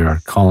 as we are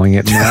calling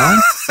it now.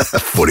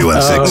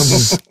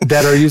 41.6.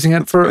 That are using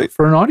it for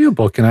an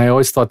audiobook. And I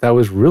always thought that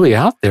was really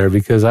out there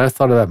because I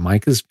thought of that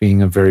mic as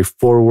being a very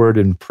forward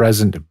and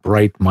present,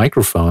 bright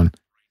microphone.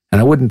 And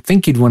I wouldn't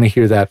think you'd want to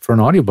hear that for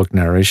an audiobook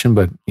narration,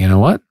 but you know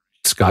what?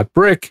 Scott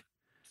Brick,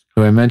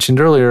 who I mentioned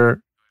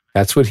earlier,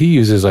 that's what he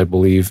uses, I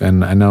believe.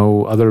 And I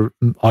know other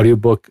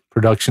audiobook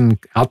production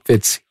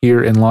outfits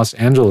here in Los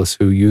Angeles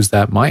who use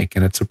that mic,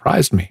 and it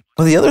surprised me.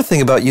 Well, the other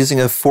thing about using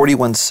a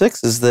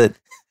 41.6 is that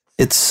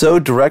it's so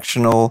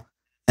directional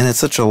and it's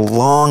such a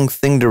long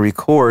thing to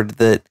record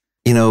that,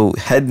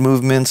 head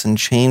movements and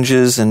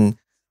changes and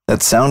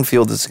that sound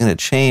field is going to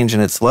change,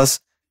 and it's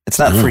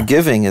not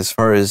forgiving as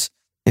far as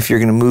if you're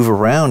going to move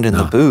around in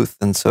the booth.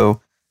 And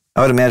so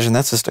I would imagine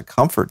that's just a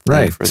comfort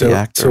thing for the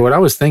actor. So what I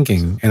was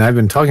thinking, and I've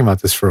been talking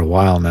about this for a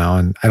while now,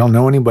 and I don't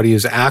know anybody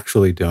who's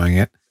actually doing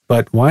it,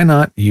 but why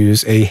not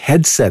use a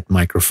headset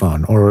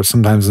microphone, or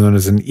sometimes known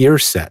as an ear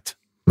set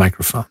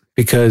microphone?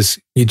 Because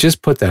you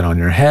just put that on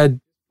your head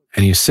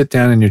and you sit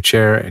down in your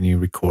chair and you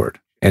record.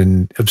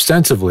 And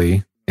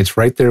ostensibly, it's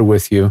right there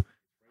with you,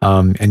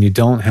 and you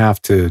don't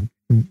have to,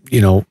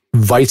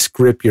 vice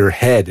grip your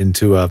head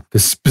into a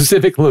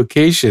specific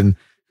location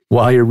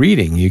while you're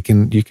reading. You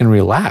can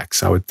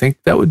relax. I would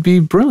think that would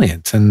be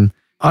brilliant. And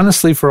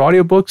honestly, for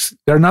audiobooks,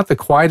 they're not the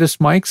quietest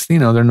mics.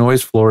 Their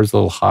noise floor is a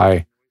little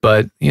high.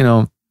 But,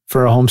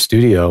 for a home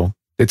studio,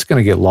 it's going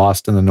to get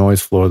lost in the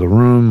noise floor of the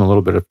room, a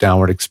little bit of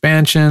downward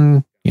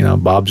expansion.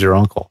 Bob's your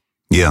uncle.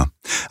 Yeah.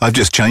 I've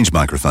just changed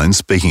microphones,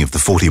 speaking of the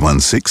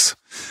 41.6,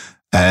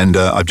 and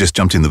I've just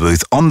jumped in the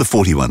booth on the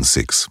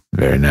 41.6.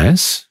 Very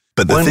nice.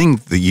 But the thing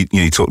that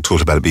you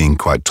talked about it being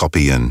quite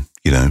toppy and,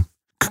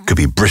 could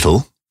be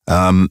brittle,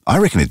 I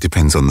reckon it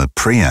depends on the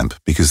preamp,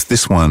 because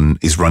this one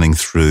is running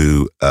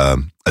through a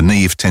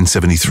Neve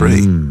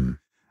 1073, and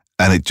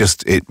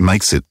it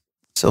makes it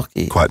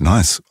silky, quite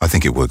nice. I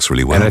think it works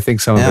really well. And I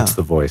think some of it's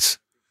the voice.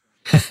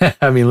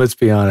 I mean, let's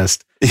be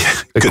honest.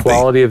 The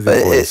quality of the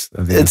voice.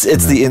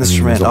 It's the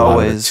instrument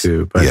always.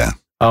 Too, but, yeah.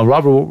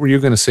 Robert, what were you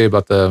going to say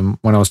about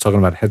when I was talking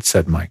about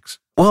headset mics?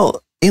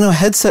 Well,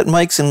 headset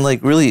mics and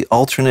like really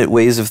alternate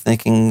ways of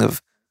thinking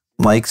of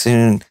mics.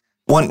 And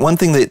one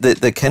thing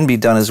that can be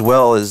done as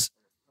well is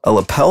a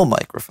lapel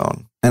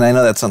microphone. And I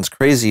know that sounds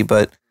crazy,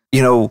 but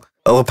a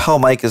lapel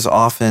mic is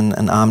often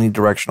an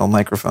omnidirectional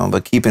microphone.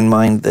 But keep in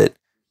mind that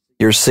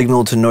your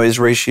signal to noise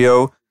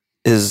ratio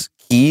is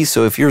key.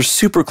 So if you're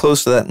super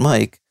close to that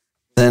mic,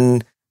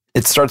 then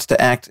it starts to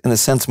act in a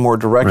sense more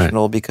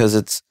directional,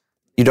 because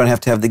you don't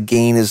have to have the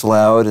gain as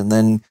loud, and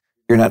then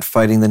you're not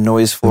fighting the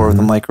noise floor of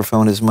the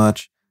microphone as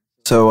much.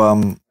 So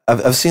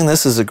I've seen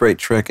this as a great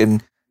trick.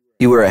 And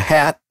you wear a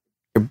hat,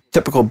 your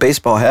typical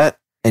baseball hat,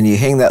 and you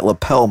hang that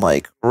lapel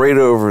mic right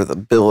over the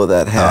bill of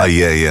that hat. Oh,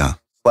 yeah.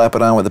 Slap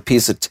it on with a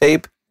piece of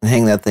tape and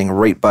hang that thing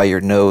right by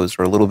your nose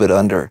or a little bit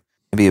under.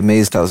 You'd be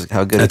amazed how good it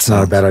sounds. That's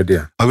not a bad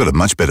idea. I've got a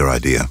much better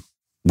idea.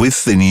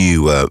 With the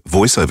new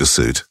voiceover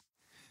suit,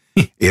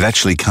 it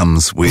actually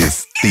comes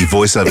with the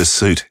voiceover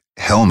suit,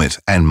 helmet,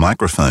 and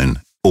microphone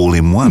all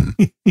in one.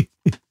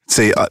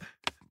 See,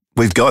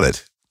 we've got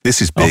it.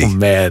 This is big. Oh,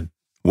 man.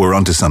 We're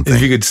onto something.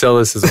 If you could sell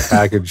this as a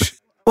package.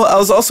 Well, I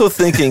was also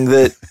thinking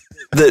that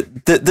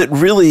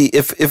really,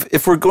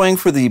 if we're going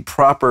for the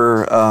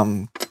proper,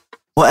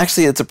 well,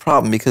 actually, it's a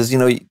problem because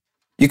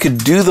you're you could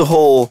do the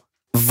whole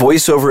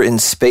voiceover in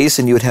space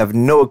and you would have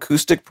no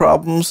acoustic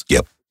problems.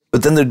 Yep.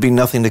 But then there'd be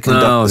nothing to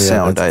conduct the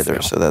sound that's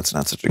either. So that's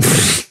not such a good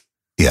idea.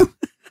 Yeah.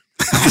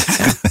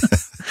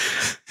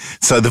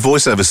 So the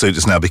voiceover suit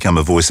has now become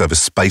a voiceover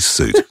space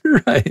suit.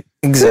 Right.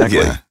 Exactly.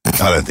 Yeah.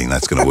 I don't think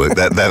that's going to work.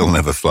 That'll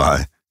never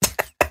fly.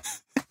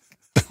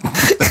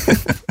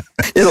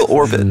 It'll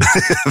orbit.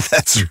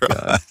 That's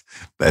right.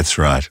 That's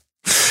right.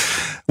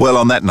 Well,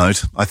 on that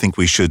note, I think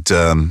we should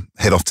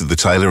head off to the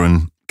tailor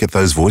and get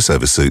those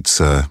voiceover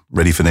suits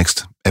ready for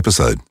next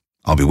episode.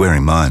 I'll be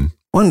wearing mine.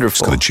 Wonderful.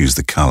 Just got to choose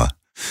the colour.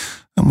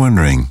 I'm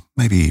wondering,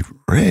 maybe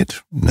red?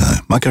 No,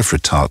 might go for a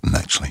tartan,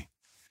 actually.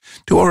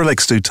 Do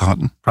Aurex do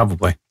tartan?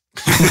 Probably.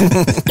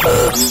 Goodbye,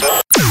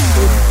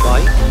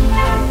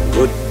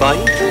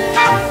 goodbye.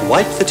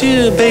 Wipe the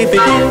tear, baby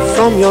dear,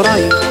 from your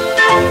eye.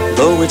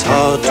 Though it's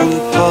hard to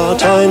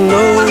part, I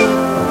know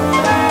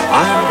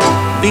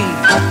I'll be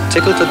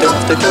tickled to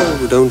death to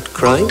go. Don't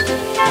cry,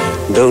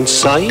 don't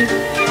sigh.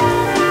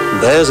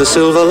 There's a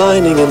silver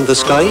lining in the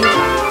sky.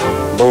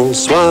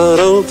 Bonsoir,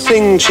 old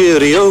thing,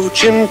 cheerio,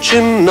 chin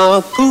chin,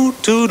 na poo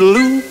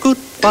toodaloo,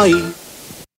 goodbye.